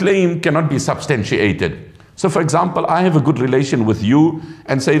your claim cannot be substantiated. So for example, I have a good relation with you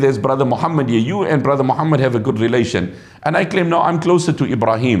and say there's Brother Muhammad here. You and Brother Muhammad have a good relation. And I claim, no, I'm closer to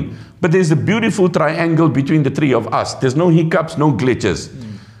Ibrahim. But there's a beautiful triangle between the three of us. There's no hiccups, no glitches.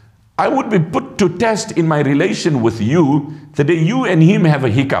 I would be put to test in my relation with you the day you and him have a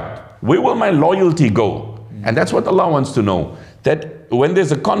hiccup. Where will my loyalty go? And that's what Allah wants to know. That when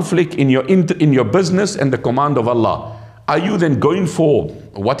there's a conflict in your business and the command of Allah, are you then going for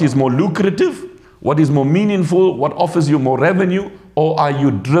what is more lucrative? What is more meaningful? What offers you more revenue? Or are you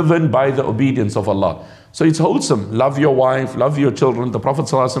driven by the obedience of Allah? So it's wholesome. Love your wife, love your children. The Prophet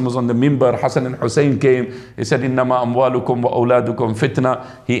ﷺ was on the mimbar. Hassan and Hussein came. He said, إِنَّمَا أَمْوَالُكُمْ وَأَوْلَادُكُمْ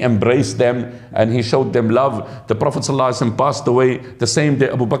فِتْنَةً. He embraced them and he showed them love. The Prophet ﷺ passed away. The same day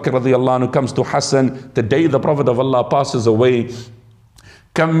Abu Bakr radiallahu anhu comes to Hassan. The day the Prophet of Allah passes away,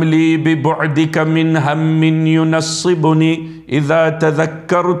 كم لي ببعدك من هم ينصبني إذا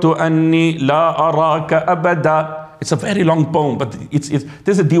تذكرت أني لا أراك أبدا. It's a very long poem, but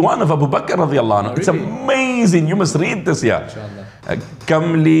there's a diwan of Abu Bakr radiallahu anhu. It's amazing. You must read this here.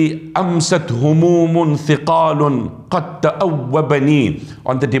 كم لي أمست هموم ثقال قد تأوبني.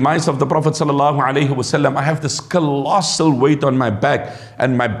 On the demise of the Prophet sallallahu alaihi wasallam, I have this colossal weight on my back,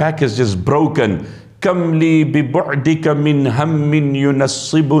 and my back is just broken. كم لي ببعدك من هم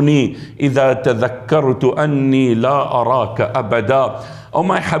ينصبني إذا تذكرت أني لا أراك أبدا. Oh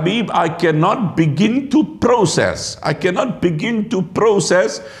my Habib, I cannot begin to process. I cannot begin to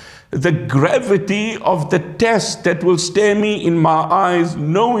process the gravity of the test that will stare me in my eyes,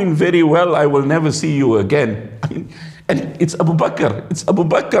 knowing very well I will never see you again. And it's Abu Bakr. It's Abu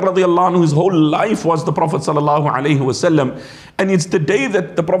Bakr radiallahu anhu, whose whole life was the Prophet sallallahu alaihi wasallam. And it's the day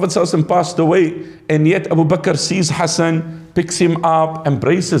that the Prophet sallallahu alaihi wasallam passed away, and yet Abu Bakr sees Hassan, picks him up,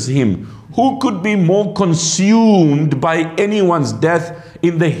 embraces him. Who could be more consumed by anyone's death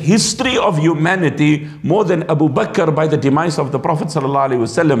in the history of humanity more than Abu Bakr by the demise of the Prophet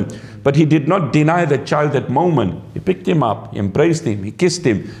ﷺ? But he did not deny the child that moment. He picked him up, he embraced him, he kissed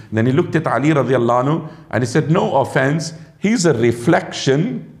him. And then he looked at Ali radiallahu anhu and he said, no offense, he's a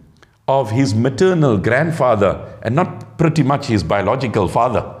reflection of his maternal grandfather and not pretty much his biological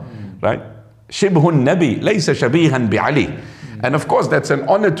father, right? Shibhun Nabi, laysa shabihan bi Ali. And of course, that's an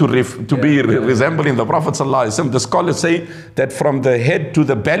honor to be resembling the Prophet ﷺ. The scholars say that from the head to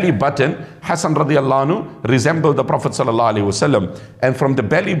the belly button, Hassan radiallahu anhu resembled the Prophet ﷺ. And from the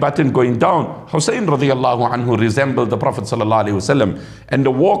belly button going down, Hussein radiallahu anhu resembled the Prophet ﷺ. And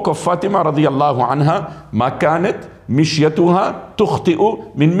the walk of Fatima radiallahu anha, ma kanat mishyatuha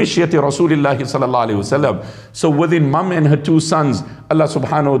tukhti'u min mishyati Rasulillahi sallallahu alayhi wasallam. So within mom and her two sons, Allah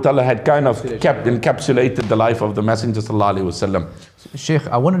subhanahu wa ta'ala had kind of encapsulated the life of the Messenger sallallahu alayhi wasallam. Sheikh,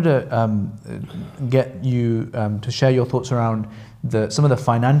 I wanted to get you to share your thoughts around some of the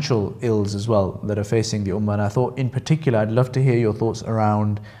financial ills as well that are facing the Ummah. And I thought in particular, I'd love to hear your thoughts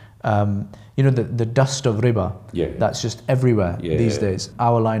around you know, the dust of riba, that's just everywhere these days.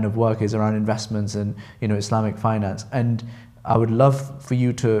 Our line of work is around investments and, you know, Islamic finance. And I would love for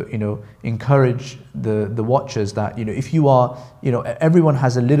you to, you know, encourage the watchers that, you know, if you are, you know, everyone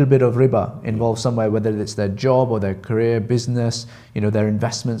has a little bit of riba involved somewhere, whether it's their job or their career, business, you know, their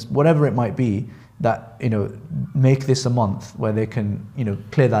investments, whatever it might be, that, you know, make this a month where they can, you know,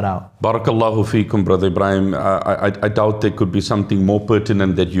 clear that out. Barakallahu feekum, Brother Ibrahim. I doubt there could be something more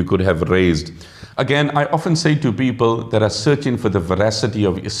pertinent that you could have raised. Again, I often say to people that are searching for the veracity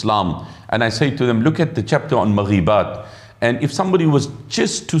of Islam, and I say to them, look at the chapter on maghibat. And if somebody was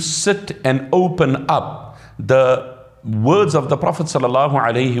just to sit and open up the words of the Prophet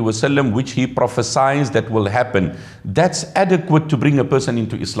ﷺ, which he prophesies that will happen, that's adequate to bring a person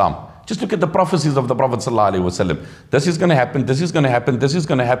into Islam. Just look at the prophecies of the Prophet ﷺ. This is going to happen, this is going to happen, this is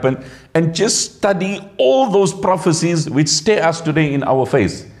going to happen. And just study all those prophecies which stare us today in our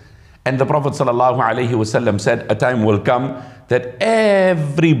face. And the Prophet ﷺ said, a time will come that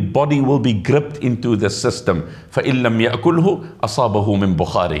everybody will be gripped into the system. فَإِن لَمْ يَأْكُلْهُ أَصَابَهُ مِنْ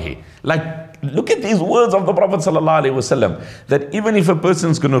بُخَارِهِ. Like, look at these words of the Prophet ﷺ, that even if a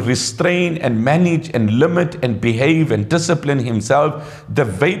person is going to restrain and manage and limit and behave and discipline himself, the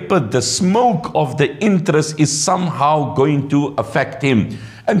vapor, the smoke of the interest is somehow going to affect him.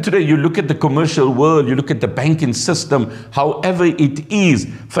 And today you look at the commercial world, you look at the banking system, however it is,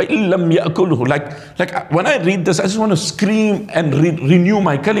 فَإِن لَمْ يَأْكُلْهُ. Like when I read this, I just want to scream and renew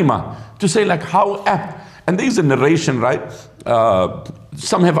my kalima, to say like how apt. And there is a narration, right?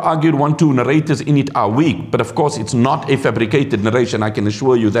 Some have argued 1, 2 narrators in it are weak, but of course it's not a fabricated narration. I can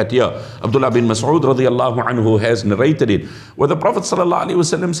assure you that here. Abdullah bin Mas'ud radiallahu anhu has narrated it, where the Prophet sallallahu alaihi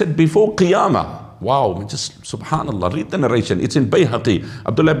wasallam said, before Qiyamah, wow, just subhanallah, read the narration. It's in Bayhaqi,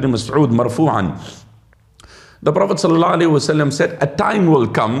 Abdullah bin Mas'ud marfu'an. The Prophet sallallahu alaihi wasallam said, a time will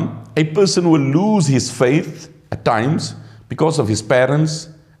come, a person will lose his faith at times because of his parents,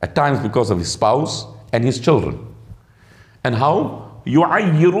 at times because of his spouse and his children. And how?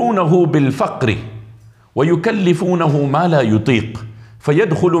 يعيرونه بالفقر ويكلفونه ما لا يطيق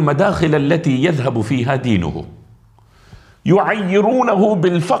فيدخل مداخل التي يذهب فيها دينه. يعيرونه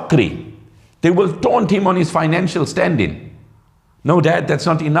بالفقر. They will taunt him on his financial standing. No, Dad, that's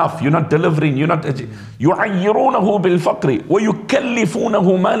not enough. You're not delivering. You're not. يعيرونه بالفقر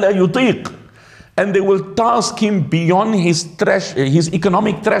ويكلفونه ما لا يطيق. And they will task him beyond his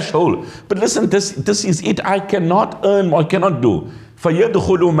economic threshold. But listen, this is it. I cannot earn, I cannot do.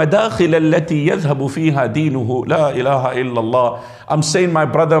 فَيَدْخُلُ مَدَاخِلَ الَّتِي يَذْهَبُ فِيهَا دِينُهُ لَا إِلَهَ إِلَّا اللَّهِ. I'm saying, my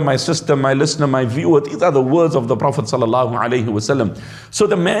brother, my sister, my listener, my viewer, these are the words of the Prophet sallallahu alaihi wasallam. So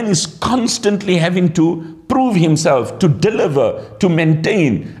the man is constantly having to prove himself, to deliver, to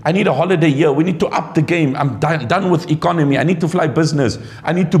maintain. I need a holiday here. We need to up the game. I'm done with economy. I need to fly business.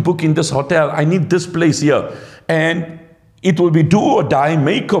 I need to book in this hotel. I need this place here. And it will be do or die,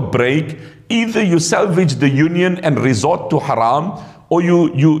 make or break. Either you salvage the union and resort to haram, or you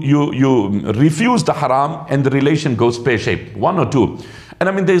refuse the haram and the relation goes pear-shaped. One or two. And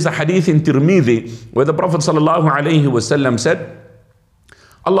I mean, there's a hadith in Tirmidhi where the Prophet sallallahu alaihi wasallam said,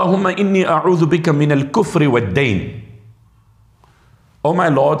 Allahumma inni a'udhu bika min al-kufri wad-dayn. Oh my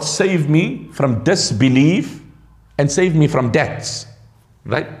Lord, save me from disbelief and save me from debts.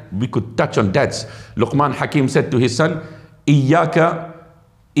 Right? We could touch on debts. Luqman Hakim said to his son, Iyaka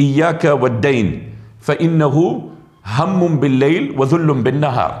wad-dayn, fa-innahu hammun bil-layl wa dhullun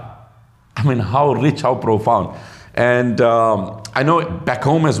bin-nahar. I mean, how rich, how profound. And I know back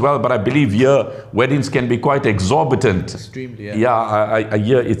home as well, but I believe here weddings can be quite exorbitant. Extremely, yeah. Yeah, I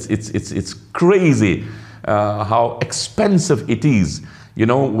hear it's crazy how expensive it is. You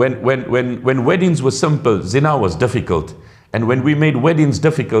know, when weddings were simple, zina was difficult. And when we made weddings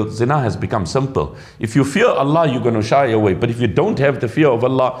difficult, zina has become simple. If you fear Allah, you're going to shy away. But if you don't have the fear of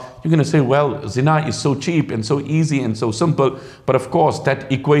Allah, you're going to say, well, zina is so cheap and so easy and so simple. But of course, that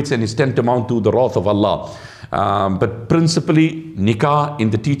equates and is tantamount to the wrath of Allah. But principally, nikah in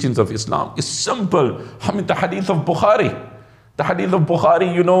the teachings of Islam is simple. I mean, the hadith of Bukhari. The hadith of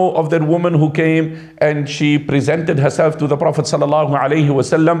Bukhari, you know, of that woman who came and she presented herself to the Prophet sallallahu alaihi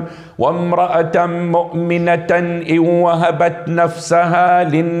wasallam. وَامْرَأَةً مُؤْمِنَةً إِنْ وَهَبَتْ نَفْسَهَا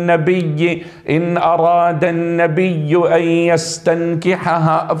لِلنَّبِيِّ إِنْ أَرَادَ النَّبِيُّ أَنْ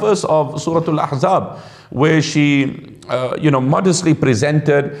يَسْتَنْكِحَهَا. A verse of Surah Al-Ahzab. where she modestly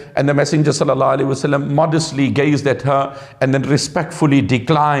presented, and the Messenger sallallahu alaihi wasallam modestly gazed at her and then respectfully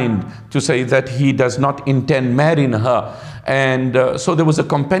declined to say that he does not intend marrying her. And so there was a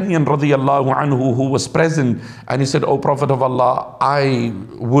companion radiyallahu anhu who was present, and he said, "O Prophet of Allah, I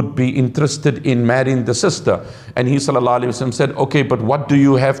would be interested in marrying the sister." And he sallallahu alaihi wasallam said, "Okay, but what do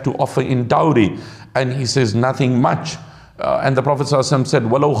you have to offer in dowry?" And he says, "Nothing much." And the Prophet sallallahu alaihi wasallam said,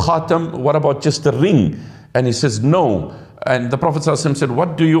 "Walau khatam, what about just a ring?" And he says, "No." And the Prophet sallallahu alaihi wasallam said,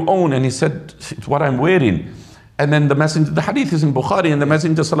 "What do you own?" And he said, "It's what I'm wearing." And then the hadith is in Bukhari, and the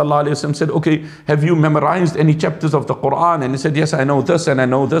Messenger sallallahu alaihi wasallam said, "Okay, have you memorized any chapters of the Quran?" And he said, "Yes, I know this, and I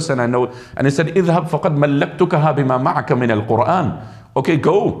know this, and I know." And he said, "Idhab faqad mallaktukaha bima ma'aka min al-Quran." Okay,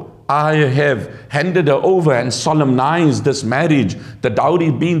 go. I have handed her over and solemnized this marriage, the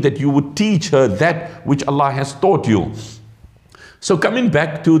dowry being that you would teach her that which Allah has taught you. So coming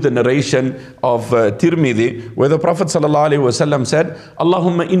back to the narration of Tirmidhi, where the Prophet ﷺ said,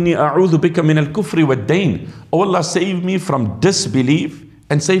 "Allahumma inni a'udhu bika min al-kufri wa dain." Oh Allah, save me from disbelief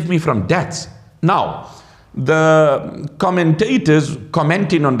and save me from debts. Now, the commentators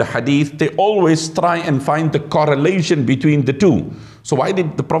commenting on the hadith, they always try and find the correlation between the two. So why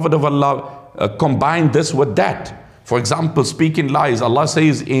did the Prophet of Allah combine this with that? For example, speaking lies, Allah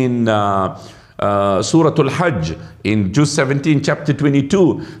says in Surah Al-Hajj, in Juz 17, chapter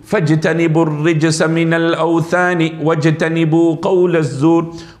 22, فَاجْتَنِبُوا الرِّجْسَ مِنَ الْأَوْثَانِ وَاجْتَنِبُوا قَوْلَ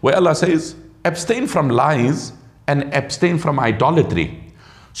الزُّورِ, where Allah says, abstain from lies and abstain from idolatry.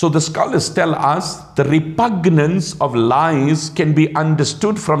 So the scholars tell us the repugnance of lies can be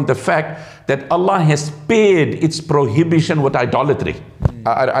understood from the fact that Allah has paired its prohibition with idolatry.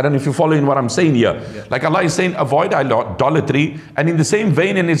 I don't know if you're following what I'm saying here. Yeah. Like Allah is saying, avoid idolatry, and in the same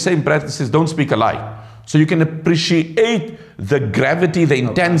vein and in the same breath, it says, don't speak a lie. So you can appreciate the gravity, the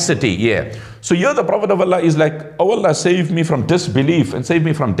intensity. Yeah. So here the Prophet of Allah is like, oh Allah, save me from disbelief and save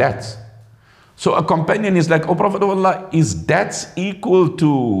me from debts. So a companion is like, oh Prophet of Allah, is debts equal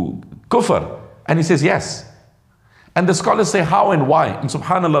to kufr? And he says, yes. And the scholars say, how and why? And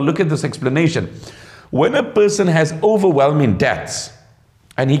subhanAllah, look at this explanation. When a person has overwhelming debts,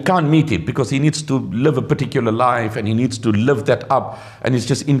 and he can't meet it because he needs to live a particular life and he needs to live that up, and he's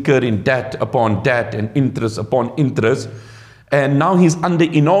just incurring debt upon debt and interest upon interest, and now he's under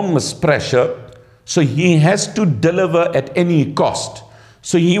enormous pressure, so he has to deliver at any cost.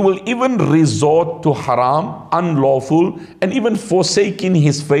 So he will even resort to haram, unlawful, and even forsaking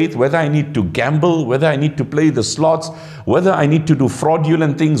his faith, whether I need to gamble, whether I need to play the slots, whether I need to do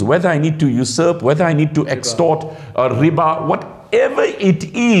fraudulent things, whether I need to usurp, whether I need to extort riba, whatever it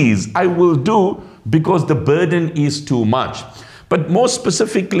is, I will do because the burden is too much. But more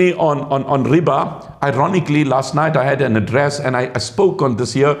specifically on riba, ironically, last night I had an address and I spoke on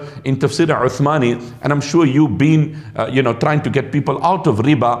this here in Tafsir Uthmani, and I'm sure you've been, trying to get people out of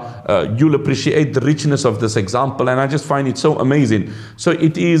riba. You'll appreciate the richness of this example, and I just find it so amazing. So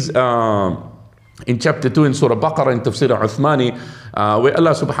it is in chapter 2 in Surah Baqarah in Tafsir Uthmani, where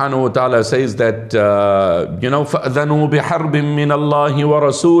Allah subhanahu wa ta'ala says that, فَأْذَنُوا بِحَرْبٍ مِّنَ اللَّهِ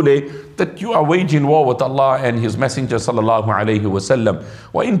وَرَسُولِهِ, that you are waging war with Allah and His Messenger sallallahu alayhi wa sallam.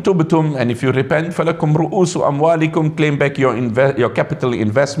 وَإِن تُبْتُمْ, and if you repent, فَلَكُمْ رُؤُوسُ أَمْوَالِكُمْ, claim back your capital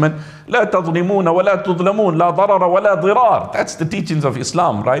investment. لَا تَظْلِمُونَ وَلَا تُظْلَمُونَ لَا ضَرَرَ وَلَا ضِرَارَ. That's the teachings of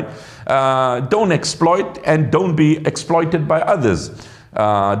Islam, right? Don't exploit and don't be exploited by others.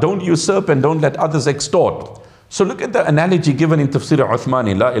 Don't usurp and don't let others extort. So look at the analogy given in Tafsir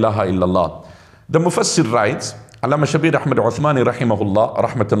Uthmani, La ilaha illallah. The Mufassir writes, Allama Shabir Ahmad Uthmani rahimahullah,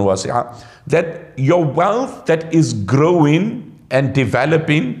 rahmatan wasi'ah, that your wealth that is growing and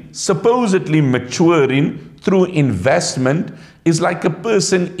developing, supposedly maturing through investment, is like a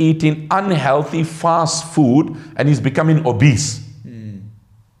person eating unhealthy fast food and is becoming obese.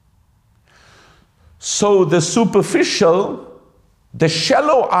 So the superficial, the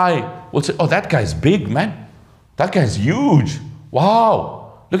shallow eye will say, oh, that guy's big, man. That guy's huge.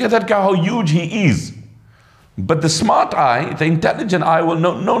 Wow. Look at that guy, how huge he is. But the smart eye, the intelligent eye will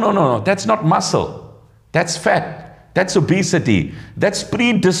know, no. That's not muscle. That's fat. That's obesity. That's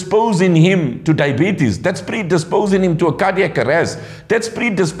predisposing him to diabetes. That's predisposing him to a cardiac arrest. That's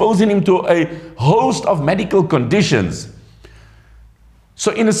predisposing him to a host of medical conditions.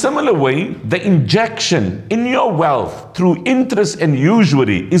 So in a similar way, the injection in your wealth through interest and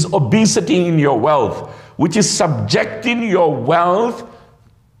usury is obesity in your wealth, which is subjecting your wealth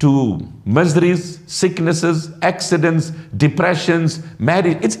to miseries, sicknesses, accidents, depressions,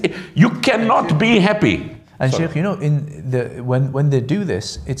 marriage. You cannot be happy. And Sheikh, you know, when they do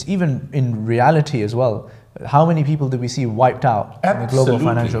this, it's even in reality as well. How many people do we see wiped out in the global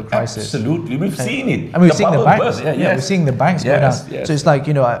financial crisis? Absolutely, we've seen it. And we've seen the banks. We're seeing the banks go down. Yes. So it's like,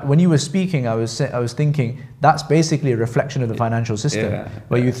 you know, when you were speaking, I was thinking that's basically a reflection of the financial system,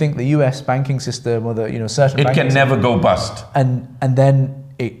 where you think the U.S. banking system or the, you know, certain it can never go bust, and then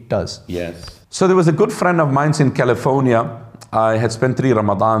it does. Yes. So there was a good friend of mine in California. I had spent 3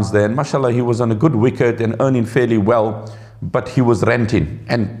 Ramadans there, and mashallah, he was on a good wicket and earning fairly well, but he was renting.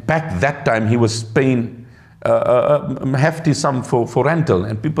 And back that time, he was paying a hefty sum for rental.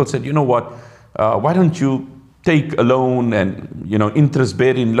 And people said, you know what, why don't you take a loan and, you know,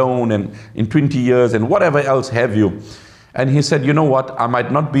 interest-bearing loan and in 20 years and whatever else have you. And he said, you know what, I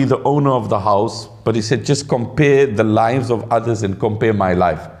might not be the owner of the house, but he said, just compare the lives of others and compare my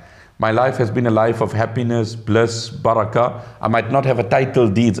life. My life has been a life of happiness, bliss, barakah. I might not have a title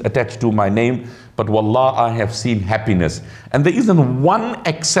deeds attached to my name, but wallah, I have seen happiness. And there isn't one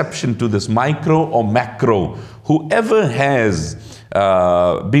exception to this, micro or macro. Whoever has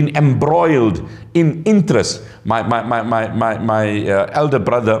been embroiled in interest, my elder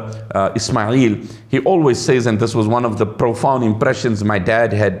brother Ismail, he always says, and this was one of the profound impressions my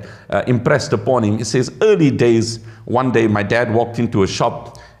dad had impressed upon him. He says, early days, one day my dad walked into a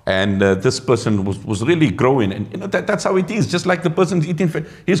shop, and this person was really growing, and you know that's how it is. Just like the person's eating,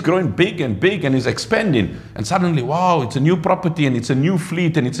 he's growing big and big, and he's expanding. And suddenly, wow, it's a new property, and it's a new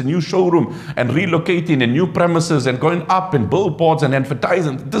fleet, and it's a new showroom, and relocating, and new premises, and going up, and billboards, and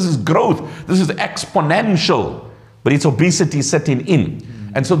advertising. This is growth. This is exponential, but it's obesity setting in.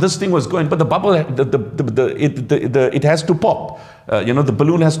 And so this thing was going, but the bubble, it has to pop. You know, the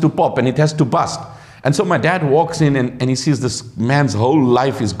balloon has to pop, and it has to bust. And so my dad walks in and he sees this man's whole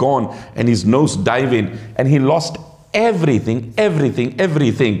life is gone and his nose diving, and he lost everything.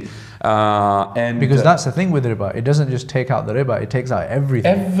 And because that's the thing with riba, it doesn't just take out the riba, it takes out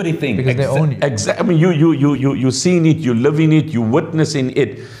everything. Because they own you. Exactly. I mean, you seeing it, you living it, you witnessing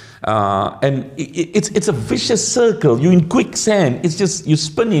it. And it's a vicious circle. You're in quicksand. It's just, you're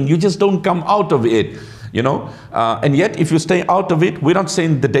spinning. You just don't come out of it. You know, and yet if you stay out of it, we're not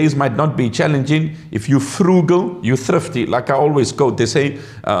saying the days might not be challenging. If you're frugal, you're thrifty. Like I always quote, they say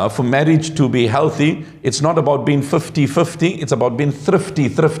for marriage to be healthy, it's not about being 50-50, it's about being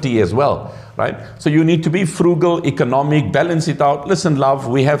thrifty as well, right? So you need to be frugal, economic, balance it out. Listen, love,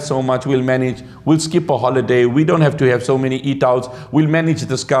 we have so much, we'll manage. We'll skip a holiday. We don't have to have so many eat outs. We'll manage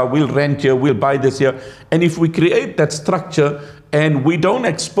this car, we'll rent here, we'll buy this here. And if we create that structure, and we don't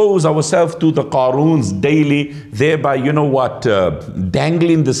expose ourselves to the qaroons daily, thereby, you know what,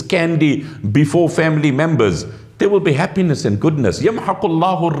 dangling this candy before family members, there will be happiness and goodness. يَمْحَقُ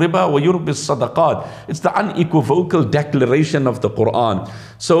اللَّهُ الرِّبَى وَيُرْبِي الصَّدَقَاتِ. It's the unequivocal declaration of the Quran.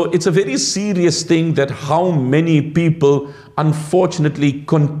 So it's a very serious thing that how many people unfortunately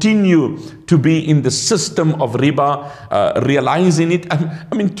continue to be in the system of riba, realizing it.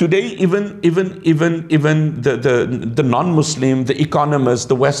 I mean, today even the non-Muslim, the economists,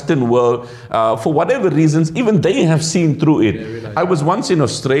 the Western world, for whatever reasons, even they have seen through it. I was once in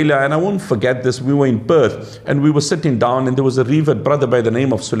Australia, and I won't forget this. We were in Perth, and we were sitting down, and there was a revered brother by the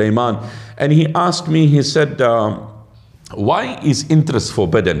name of Sulaiman, and he asked me, he said, why is interest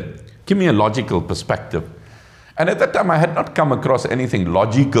forbidden? Give me a logical perspective. And at that time, I had not come across anything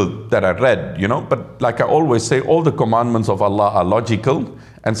logical that I read, you know, but like I always say, all the commandments of Allah are logical,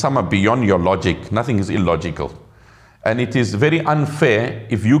 and some are beyond your logic. Nothing is illogical. And it is very unfair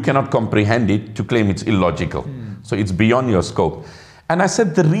if you cannot comprehend it to claim it's illogical. So it's beyond your scope. And I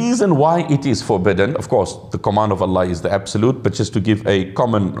said the reason why it is forbidden, of course, the command of Allah is the absolute, but just to give a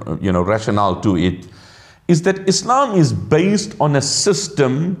common, you know, rationale to it, is that Islam is based on a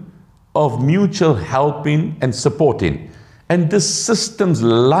system of mutual helping and supporting. And this system's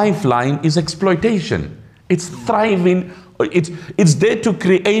lifeline is exploitation. It's thriving. It's there to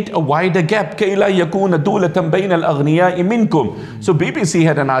create a wider gap. كَيْ لَا يَكُونَ دُولَةً بَيْنَ الْأَغْنِيَاءِ مِنْكُمْ. So BBC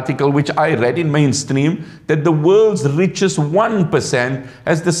had an article which I read in mainstream that the world's richest 1%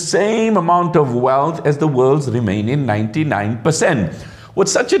 has the same amount of wealth as the world's remaining 99%. With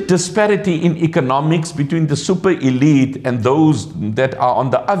such a disparity in economics between the super elite and those that are on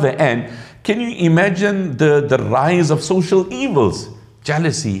the other end, can you imagine the rise of social evils?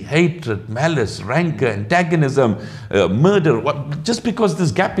 Jealousy, hatred, malice, rancor, antagonism, murder, just because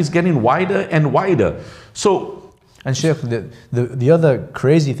this gap is getting wider and wider. So, and Sheikh, the other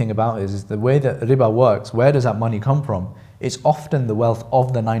crazy thing about it is the way that riba works. Where does that money come from? It's often the wealth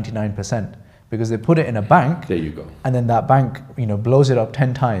of the 99%. Because they put it in a bank, there you go, and then that bank, you know, blows it up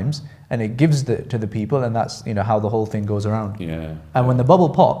 10 times, and it gives to the people, and that's how the whole thing goes around. Yeah. And when the bubble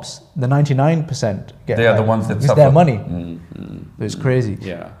pops, the 99% get they are the ones that it's suffer. their money. It's crazy.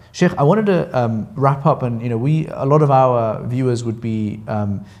 Yeah. Sheikh, I wanted to wrap up, and a lot of our viewers would be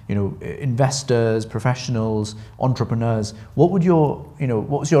investors, professionals, entrepreneurs. What would your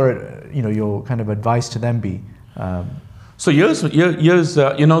your kind of advice to them be? So here's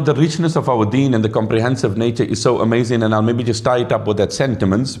the richness of our deen and the comprehensive nature is so amazing, and I'll maybe just tie it up with that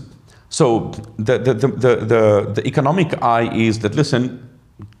sentiments. So the economic eye is that, listen,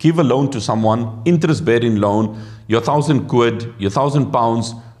 give a loan to someone, interest-bearing loan, your 1,000 quid, your 1,000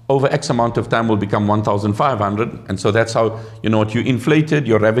 pounds, over X amount of time will become 1,500, and so that's how, you inflated,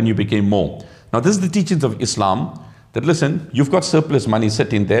 your revenue became more. Now this is the teachings of Islam, that listen, you've got surplus money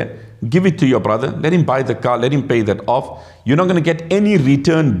sitting there, give it to your brother, let him buy the car, let him pay that off. You're not going to get any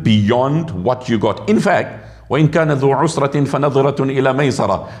return beyond what you got. In fact, وَإِن كَانَ ذُو عُسْرَةٍ فَنَظِرَةٌ إِلَى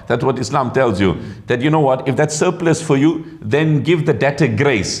مَيْسَرَةٍ. That's what Islam tells you. That if that's surplus for you, then give the debtor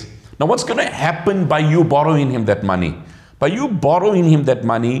grace. Now what's going to happen by you borrowing him that money? By you borrowing him that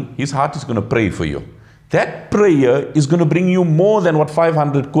money, his heart is going to pray for you. That prayer is going to bring you more than what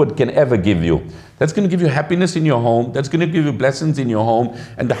 500 quid can ever give you. That's going to give you happiness in your home. That's going to give you blessings in your home.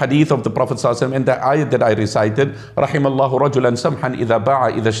 And the hadith of the Prophet ﷺ and the ayat that I recited, رَحِمَ اللَّهُ رَجُلًا سَمْحًا إِذَا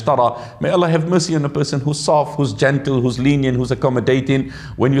بَاعَ إِذَا اشْتَرَى. May Allah have mercy on a person who's soft, who's gentle, who's lenient, who's accommodating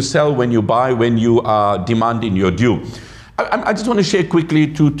when you sell, when you buy, when you are demanding your due. I just want to share quickly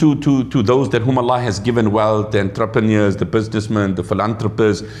to those that whom Allah has given wealth, the entrepreneurs, the businessmen, the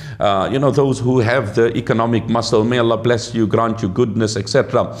philanthropists, those who have the economic muscle. May Allah bless you, grant you goodness,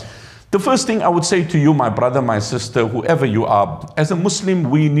 etc. The first thing I would say to you, my brother, my sister, whoever you are, as a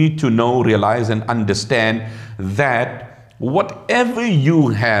Muslim, we need to know, realize and understand that whatever you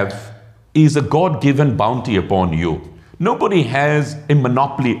have is a God-given bounty upon you. Nobody has a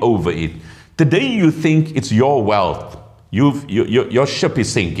monopoly over it. The day you think it's your wealth, your ship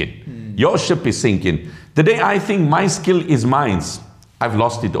is sinking. Your ship is sinking. The day I think my skill is mine, I've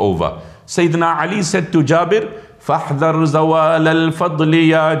lost it over. Sayyidina Ali said to Jabir, فَاحْذَرْ زَوَالَ الْفَضْلِ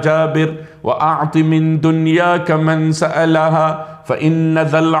يَا جَابِرْ وَأَعْطِ مِن دُنْيَاكَ مَنْ سَأَلَهَا فَإِنَّ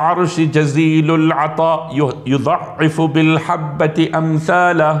ذَا الْعَرْشِ جَزِيلُ الْعَطَاءِ يُضَعِّفُ بِالْحَبَّةِ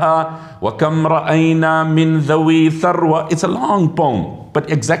أَمْثَالَهَا وَكَمْ رَأَيْنَا مِن ذَوِي ثَرْوَةٍ. It's a long poem,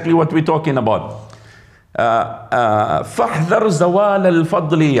 but exactly what we're talking about. فَاحْذَرْ زَوَالَ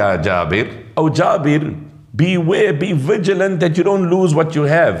الْفَضْلِ يَا جَابِرْ. Oh Jabir, beware, be vigilant that you don't lose what you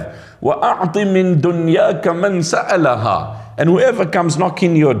have. وَأَعْطِ مِن دُنْيَاكَ مَنْ سَأَلَهَا. And whoever comes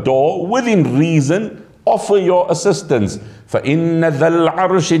knocking your door, within reason, offer your assistance. فَإِنَّ ذَا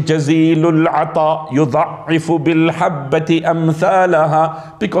الْعَرْشِ جَزِيلُ الْعَطَاءِ يُضَعِّفُ بِالْحَبَّةِ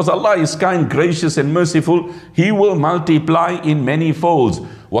أَمْثَالَهَا. Because Allah is kind, gracious and merciful, He will multiply in many folds.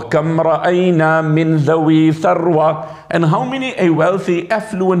 وَكَمْ رَأَيْنَا مِنْ ذَوِي ثَرْوَةٍ. And how many a wealthy,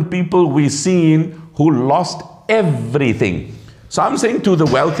 affluent people we've seen who lost everything. So I'm saying to the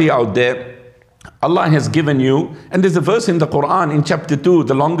wealthy out there, Allah has given you, and there's a verse in the Quran in chapter 2,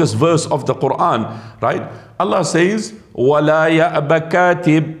 the longest verse of the Quran, right? Allah says, وَلَا يَأْبَ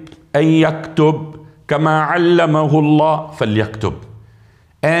كَاتِبْ أَن يَكْتُبْ كَمَا عَلَّمَهُ اللَّهُ فَلْيَكْتُبْ.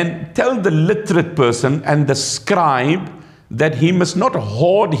 And tell the literate person and the scribe that he must not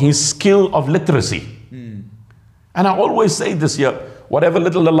hoard his skill of literacy. And I always say this here, whatever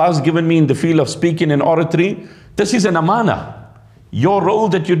little Allah has given me in the field of speaking and oratory, this is an amana. Your role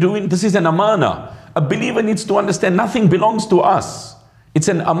that you're doing, this is an amana. A believer needs to understand nothing belongs to us. It's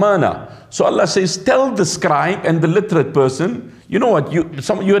an amana. So Allah says, tell the scribe and the literate person, you know what,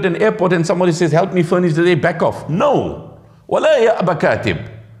 you're at an airport and somebody says, help me furnish the day, back off. No. وَلَا يَأْبَ كَاتِبْ.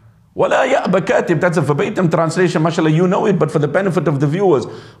 وَلَا يَأْبَ كَاتِبْ. That's a verbatim translation, mashallah, you know it, but for the benefit of the viewers.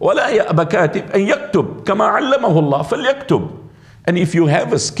 وَلَا يَأْبَ كَاتِبْ أَن يَكْتُبْ كَمَا عَلَّمَهُ اللَّهُ فَلْيَكْتُبْ. And if you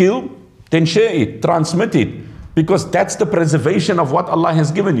have a skill, then share it, transmit it. Because that's the preservation of what Allah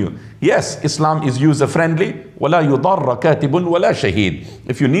has given you. Yes, Islam is user-friendly. وَلَا يُضَرَّ كَاتِبٌ وَلَا شَهِيدٌ.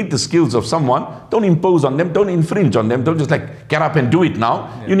 If you need the skills of someone, don't impose on them, don't infringe on them, don't just like get up and do it now.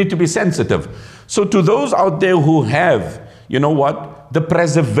 Yeah. You need to be sensitive. So to those out there who have, you know what, the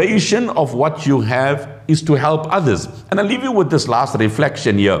preservation of what you have is to help others. And I'll leave you with this last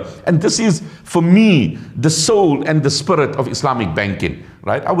reflection here. And this is, for me, the soul and the spirit of Islamic banking.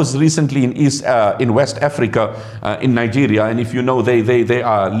 Right? I was recently in West Africa, in Nigeria, and if you know, they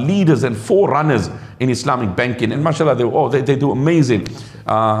are leaders and forerunners in Islamic banking. And mashallah, they do amazing.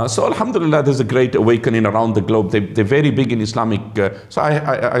 So alhamdulillah, there's a great awakening around the globe. They're very big in Islamic. So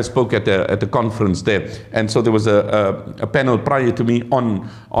I spoke at a conference there, and so there was a panel prior to me on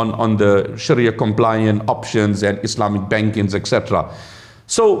the Sharia compliant options and Islamic bankings, etc.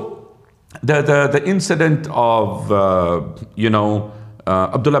 So The incident of,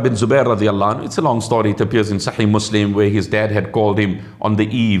 Abdullah bin Zubair radiallahu anhu, it's a long story. It appears in Sahih Muslim, where his dad had called him on the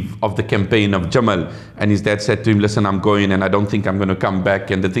eve of the campaign of Jamal. And his dad said to him, listen, I'm going and I don't think I'm going to come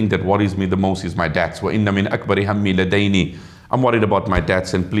back. And the thing that worries me the most is my debts. وَإِنَّ مِنْ أَكْبَرِ هَمِّي لَدَيْنِي. I'm worried about my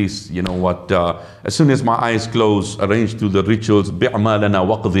debts, and please, you know what, as soon as my eyes close, arrange to the rituals, بِعْ مَالَنَا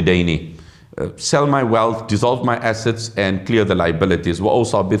وَقْضِ دَيْنِي. Sell my wealth, dissolve my assets, and clear the liabilities.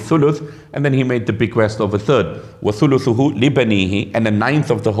 وَأَوْصَى بِالثُّلُث. And then he made the bequest of a third. وَثُلُثُهُ لِبَنِيهِ. And a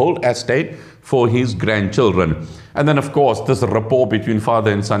ninth of the whole estate for his grandchildren. And then of course, this rapport between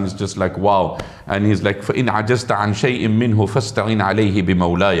father and son is just like, wow. And he's like, فَإِنْ عَجَزْتَ عَنْ شَيْءٍ مِّنْهُ فَاسْتَعِنْ عَلَيْهِ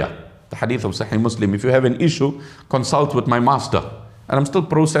بِمَوْلَايَ. The hadith of Sahih Muslim, if you have an issue, consult with my master. And I'm still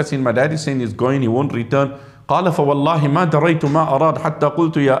processing. My dad is saying he's going, he won't return. قال فوالله ما دريت ما أراد حتى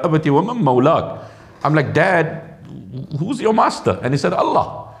قلت يا أبتي ومن مولاك. I'm like, Dad, who's your master? And he said,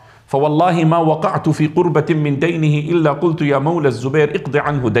 Allah. فوالله ما وقعت في قربة من دينه إلا قلت يا مولى الزبير اقض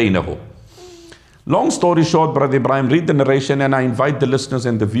عنه دينه. Long story short, Brother Ibrahim, read the narration, and I invite the listeners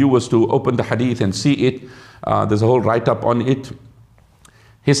and the viewers to open the hadith and see it. There's a whole write-up on it.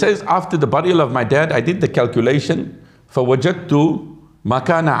 He says, after the burial of my dad, I did the calculation. فوجدت ما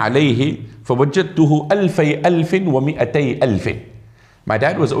كان عليه فوجدته ألفي ألف ومئتي ألف. My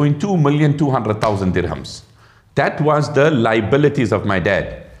dad was owing 2,200,000 dirhams. That was the liabilities of my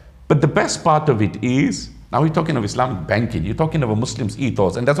dad. But the best part of it is, now we're talking of Islamic banking, you're talking of a Muslim's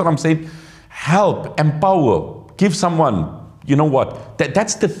ethos, and that's what I'm saying. Help, empower, give someone, you know what,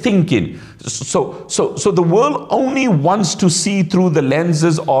 that's the thinking. So the world only wants to see through the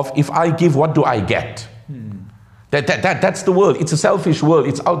lenses of, if I give, what do I get? That's the world. It's a selfish world.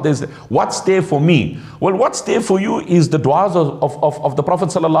 It's out there. What's there for me? Well, what's there for you is the du'as of the Prophet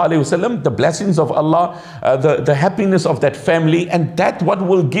ﷺ, the blessings of Allah, the happiness of that family, and that what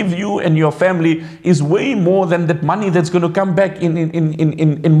will give you and your family is way more than that money that's going to come back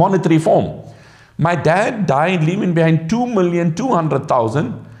in monetary form. My dad died leaving behind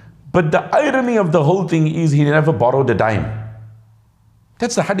 2,200,000, but the irony of the whole thing is he never borrowed a dime.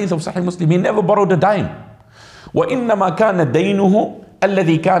 That's the hadith of Sahih Muslim. He never borrowed a dime. وإنما كان دينه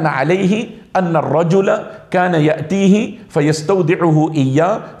الذي كان عليه أن الرجل كان يأتيه فيستودعه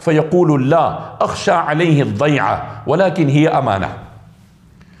إياه فيقول لا أخشى عليه الضيعة ولكن هي أمانة.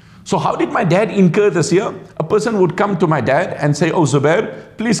 So how did my dad incur this here? A person would come to my dad and say, oh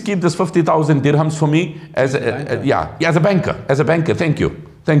Zubair, please keep this 50,000 dirhams for me as a banker,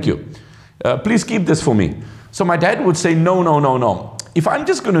 thank you. Please keep this for me. So my dad would say, no. If I'm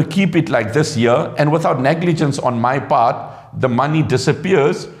just going to keep it like this here and without negligence on my part, the money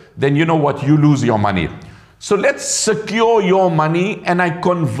disappears, then you know what, you lose your money. So let's secure your money and I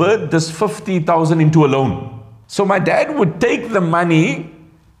convert this 50,000 into a loan. So my dad would take the money,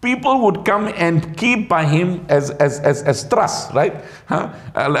 people would come and keep by him as trust, right?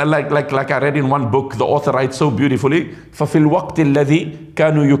 Like I read in one book, the author writes so beautifully, فَفِي الْوَقْتِ الَّذِي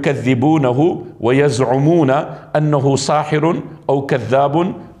كَانُوا يُكَذِّبُونَهُ وَيَزْعُمُونَ أَنَّهُ سَاحِرٌ أو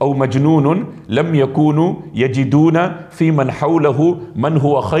كذاب أو مجنون لم يكونوا يجدون في من حوله من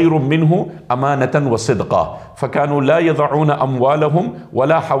هو خير منه أمانة وصدقا فكانوا لا يضعون أموالهم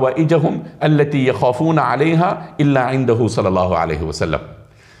ولا حوائجهم التي يخافون عليها إلا عنده صلى الله عليه وسلم.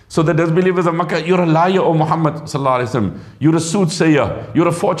 So the disbelievers of Makkah, you're a liar, O Muhammad sallallahu alaihi wasallam. You're a soothsayer, you're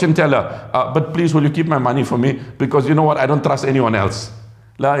a fortune teller. But please, will you keep my money for me? Because you know what, I don't trust anyone else.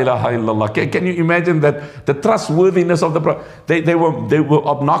 La ilaha illallah. Can you imagine that the trustworthiness of the Prophet? They were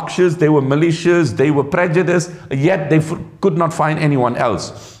obnoxious, they were malicious, they were prejudiced, yet they could not find anyone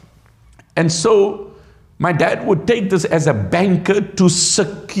else. And so my dad would take this as a banker to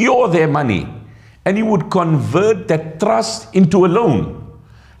secure their money, and he would convert that trust into a loan.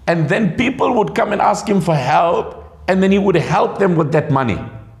 And then people would come and ask him for help, and then he would help them with that money.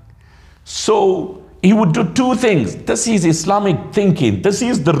 So he would do two things. This is Islamic thinking. This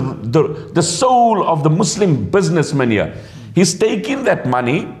is the soul of the Muslim businessman here. He's taking that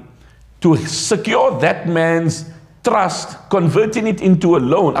money to secure that man's trust, converting it into a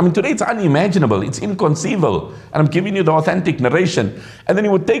loan. I mean, today it's unimaginable, it's inconceivable. And I'm giving you the authentic narration. And then he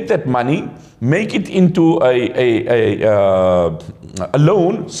would take that money, make it into a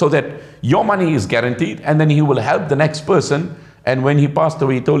loan so that your money is guaranteed, and then he will help the next person. And when he passed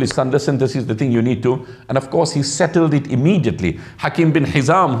away, he told his son, listen, this is the thing you need to. And of course, he settled it immediately. Hakim bin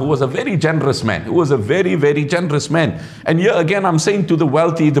Hizam, who was a very generous man, very generous man. And here again, I'm saying to the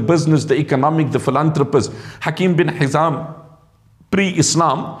wealthy, the business, the economic, the philanthropist, Hakim bin Hizam,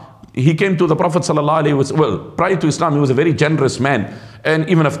 pre-Islam, he came to the Prophet ﷺ, well, prior to Islam, he was a very generous man. And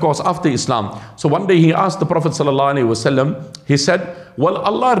even, of course, after Islam. So one day he asked the Prophet ﷺ, he said, "Will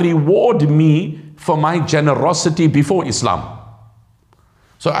Allah reward me for my generosity before Islam?"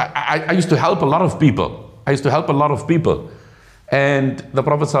 So I used to help a lot of people. I used to help a lot of people. And the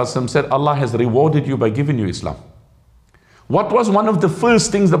Prophet ﷺ said, "Allah has rewarded you by giving you Islam." What was one of the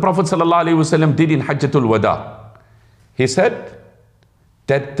first things the Prophet ﷺ did in Hajjatul Wada? He said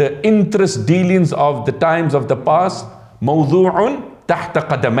that the interest dealings of the times of the past, مَوْضُوعٌ تَحْتَ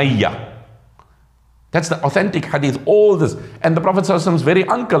قَدَمَيَّ. That's the authentic hadith, all this. And the Prophet ﷺ's very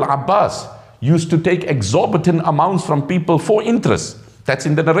uncle, Abbas, used to take exorbitant amounts from people for interest. That's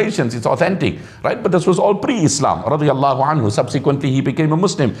in the narrations, it's authentic, right? But this was all pre-Islam, radiyallahu anhu. Subsequently, he became a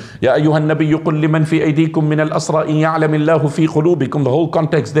Muslim. Ya ayyuhan nabiyyu qul liman fi aydikum min al-asra in ya'lamillahu fi qulubikum. The whole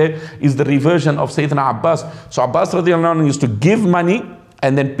context there is the reversion of Sayyidina Abbas. So Abbas radiyallahu anhu used to give money,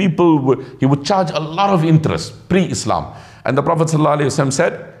 and then he would charge a lot of interest, pre-Islam. And the Prophet ﷺ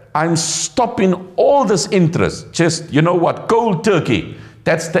said, "I'm stopping all this interest. Just, you know what, cold turkey.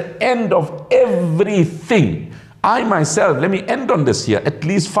 That's the end of everything." I myself, let me end on this here, at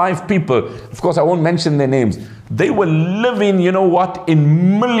least 5 people, of course I won't mention their names, they were living, you know what,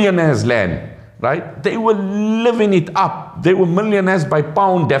 in millionaires land, right? They were living it up. They were millionaires by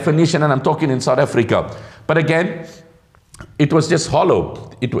pound definition, and I'm talking in South Africa. But again, it was just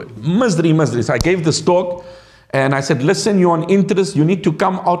hollow. It was misery. So I gave this talk, and I said, "Listen, you're on interest, you need to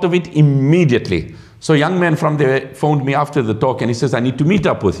come out of it immediately." So a young man from there phoned me after the talk, and he says, "I need to meet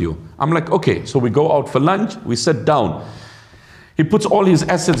up with you." I'm like, "Okay." So we go out for lunch, we sit down. He puts all his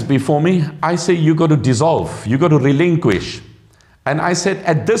assets before me. I say, "You got to dissolve, you got to relinquish." And I said,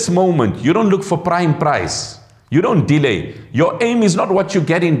 "At this moment, you don't look for prime price. You don't delay. Your aim is not what you're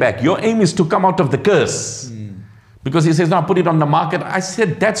getting back. Your aim is to come out of the curse." Because he says, "No, put it on the market." I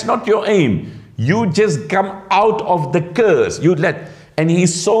said, "That's not your aim. You just come out of the curse. And he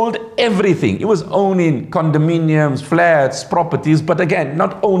sold everything. He was owning condominiums, flats, properties, but again,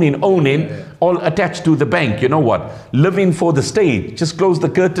 not owning, all attached to the bank. You know what? Living for the state. Just close the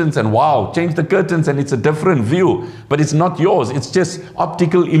curtains and wow, change the curtains and it's a different view. But it's not yours. It's just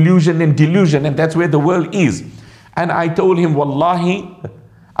optical illusion and delusion, and that's where the world is. And I told him, "Wallahi,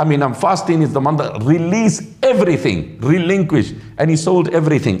 I'm fasting, is the month, release everything, relinquish." And he sold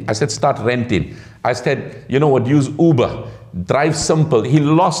everything. I said, "Start renting." I said, "You know what, use Uber. Drive simple." He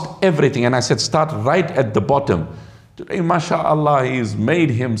lost everything, and I said, "Start right at the bottom." Today, mashallah, he's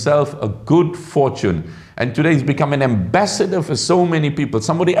made himself a good fortune, and today he's become an ambassador for so many people.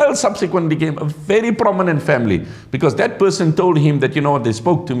 Somebody else subsequently became a very prominent family, because that person told him that, you know what, they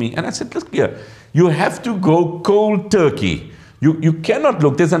spoke to me. And I said, "Look here, you have to go cold turkey. You cannot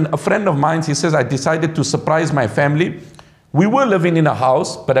look." There's a friend of mine, he says, "I decided to surprise my family. We were living in a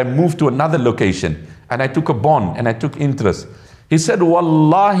house, but I moved to another location. And I took a bond and I took interest." He said,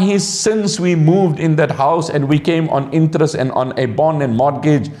 "Wallahi, since we moved in that house and we came on interest and on a bond and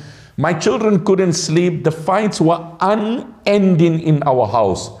mortgage, my children couldn't sleep. The fights were unending in our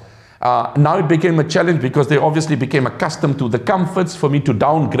house. Now it became a challenge because they obviously became accustomed to the comforts for me to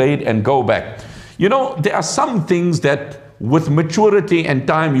downgrade and go back." You know, there are some things that with maturity and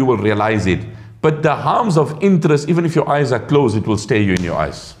time you will realize it. But the harms of interest, even if your eyes are closed, it will stay you in your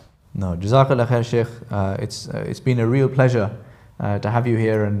eyes. No, Jazakallah khair, Sheikh. It's been a real pleasure to have you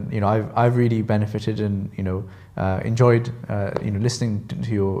here, and I've really benefited and enjoyed listening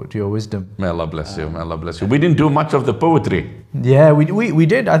to your wisdom. May Allah bless you. May Allah bless you. We didn't do much of the poetry. Yeah, we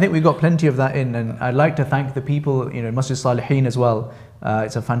did. I think we got plenty of that in, and I'd like to thank the people in Masjid Salihin as well.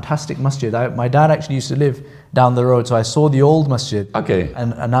 It's a fantastic masjid. My dad actually used to live down the road, so I saw the old masjid. Okay.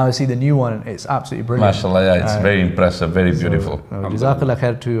 And now I see the new one. It's absolutely brilliant. MashaAllah, yeah, it's very impressive, very beautiful. Jazakallah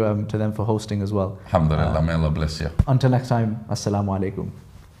khair to them for hosting as well. Alhamdulillah, may Allah bless you. Until next time, Assalamu alaikum.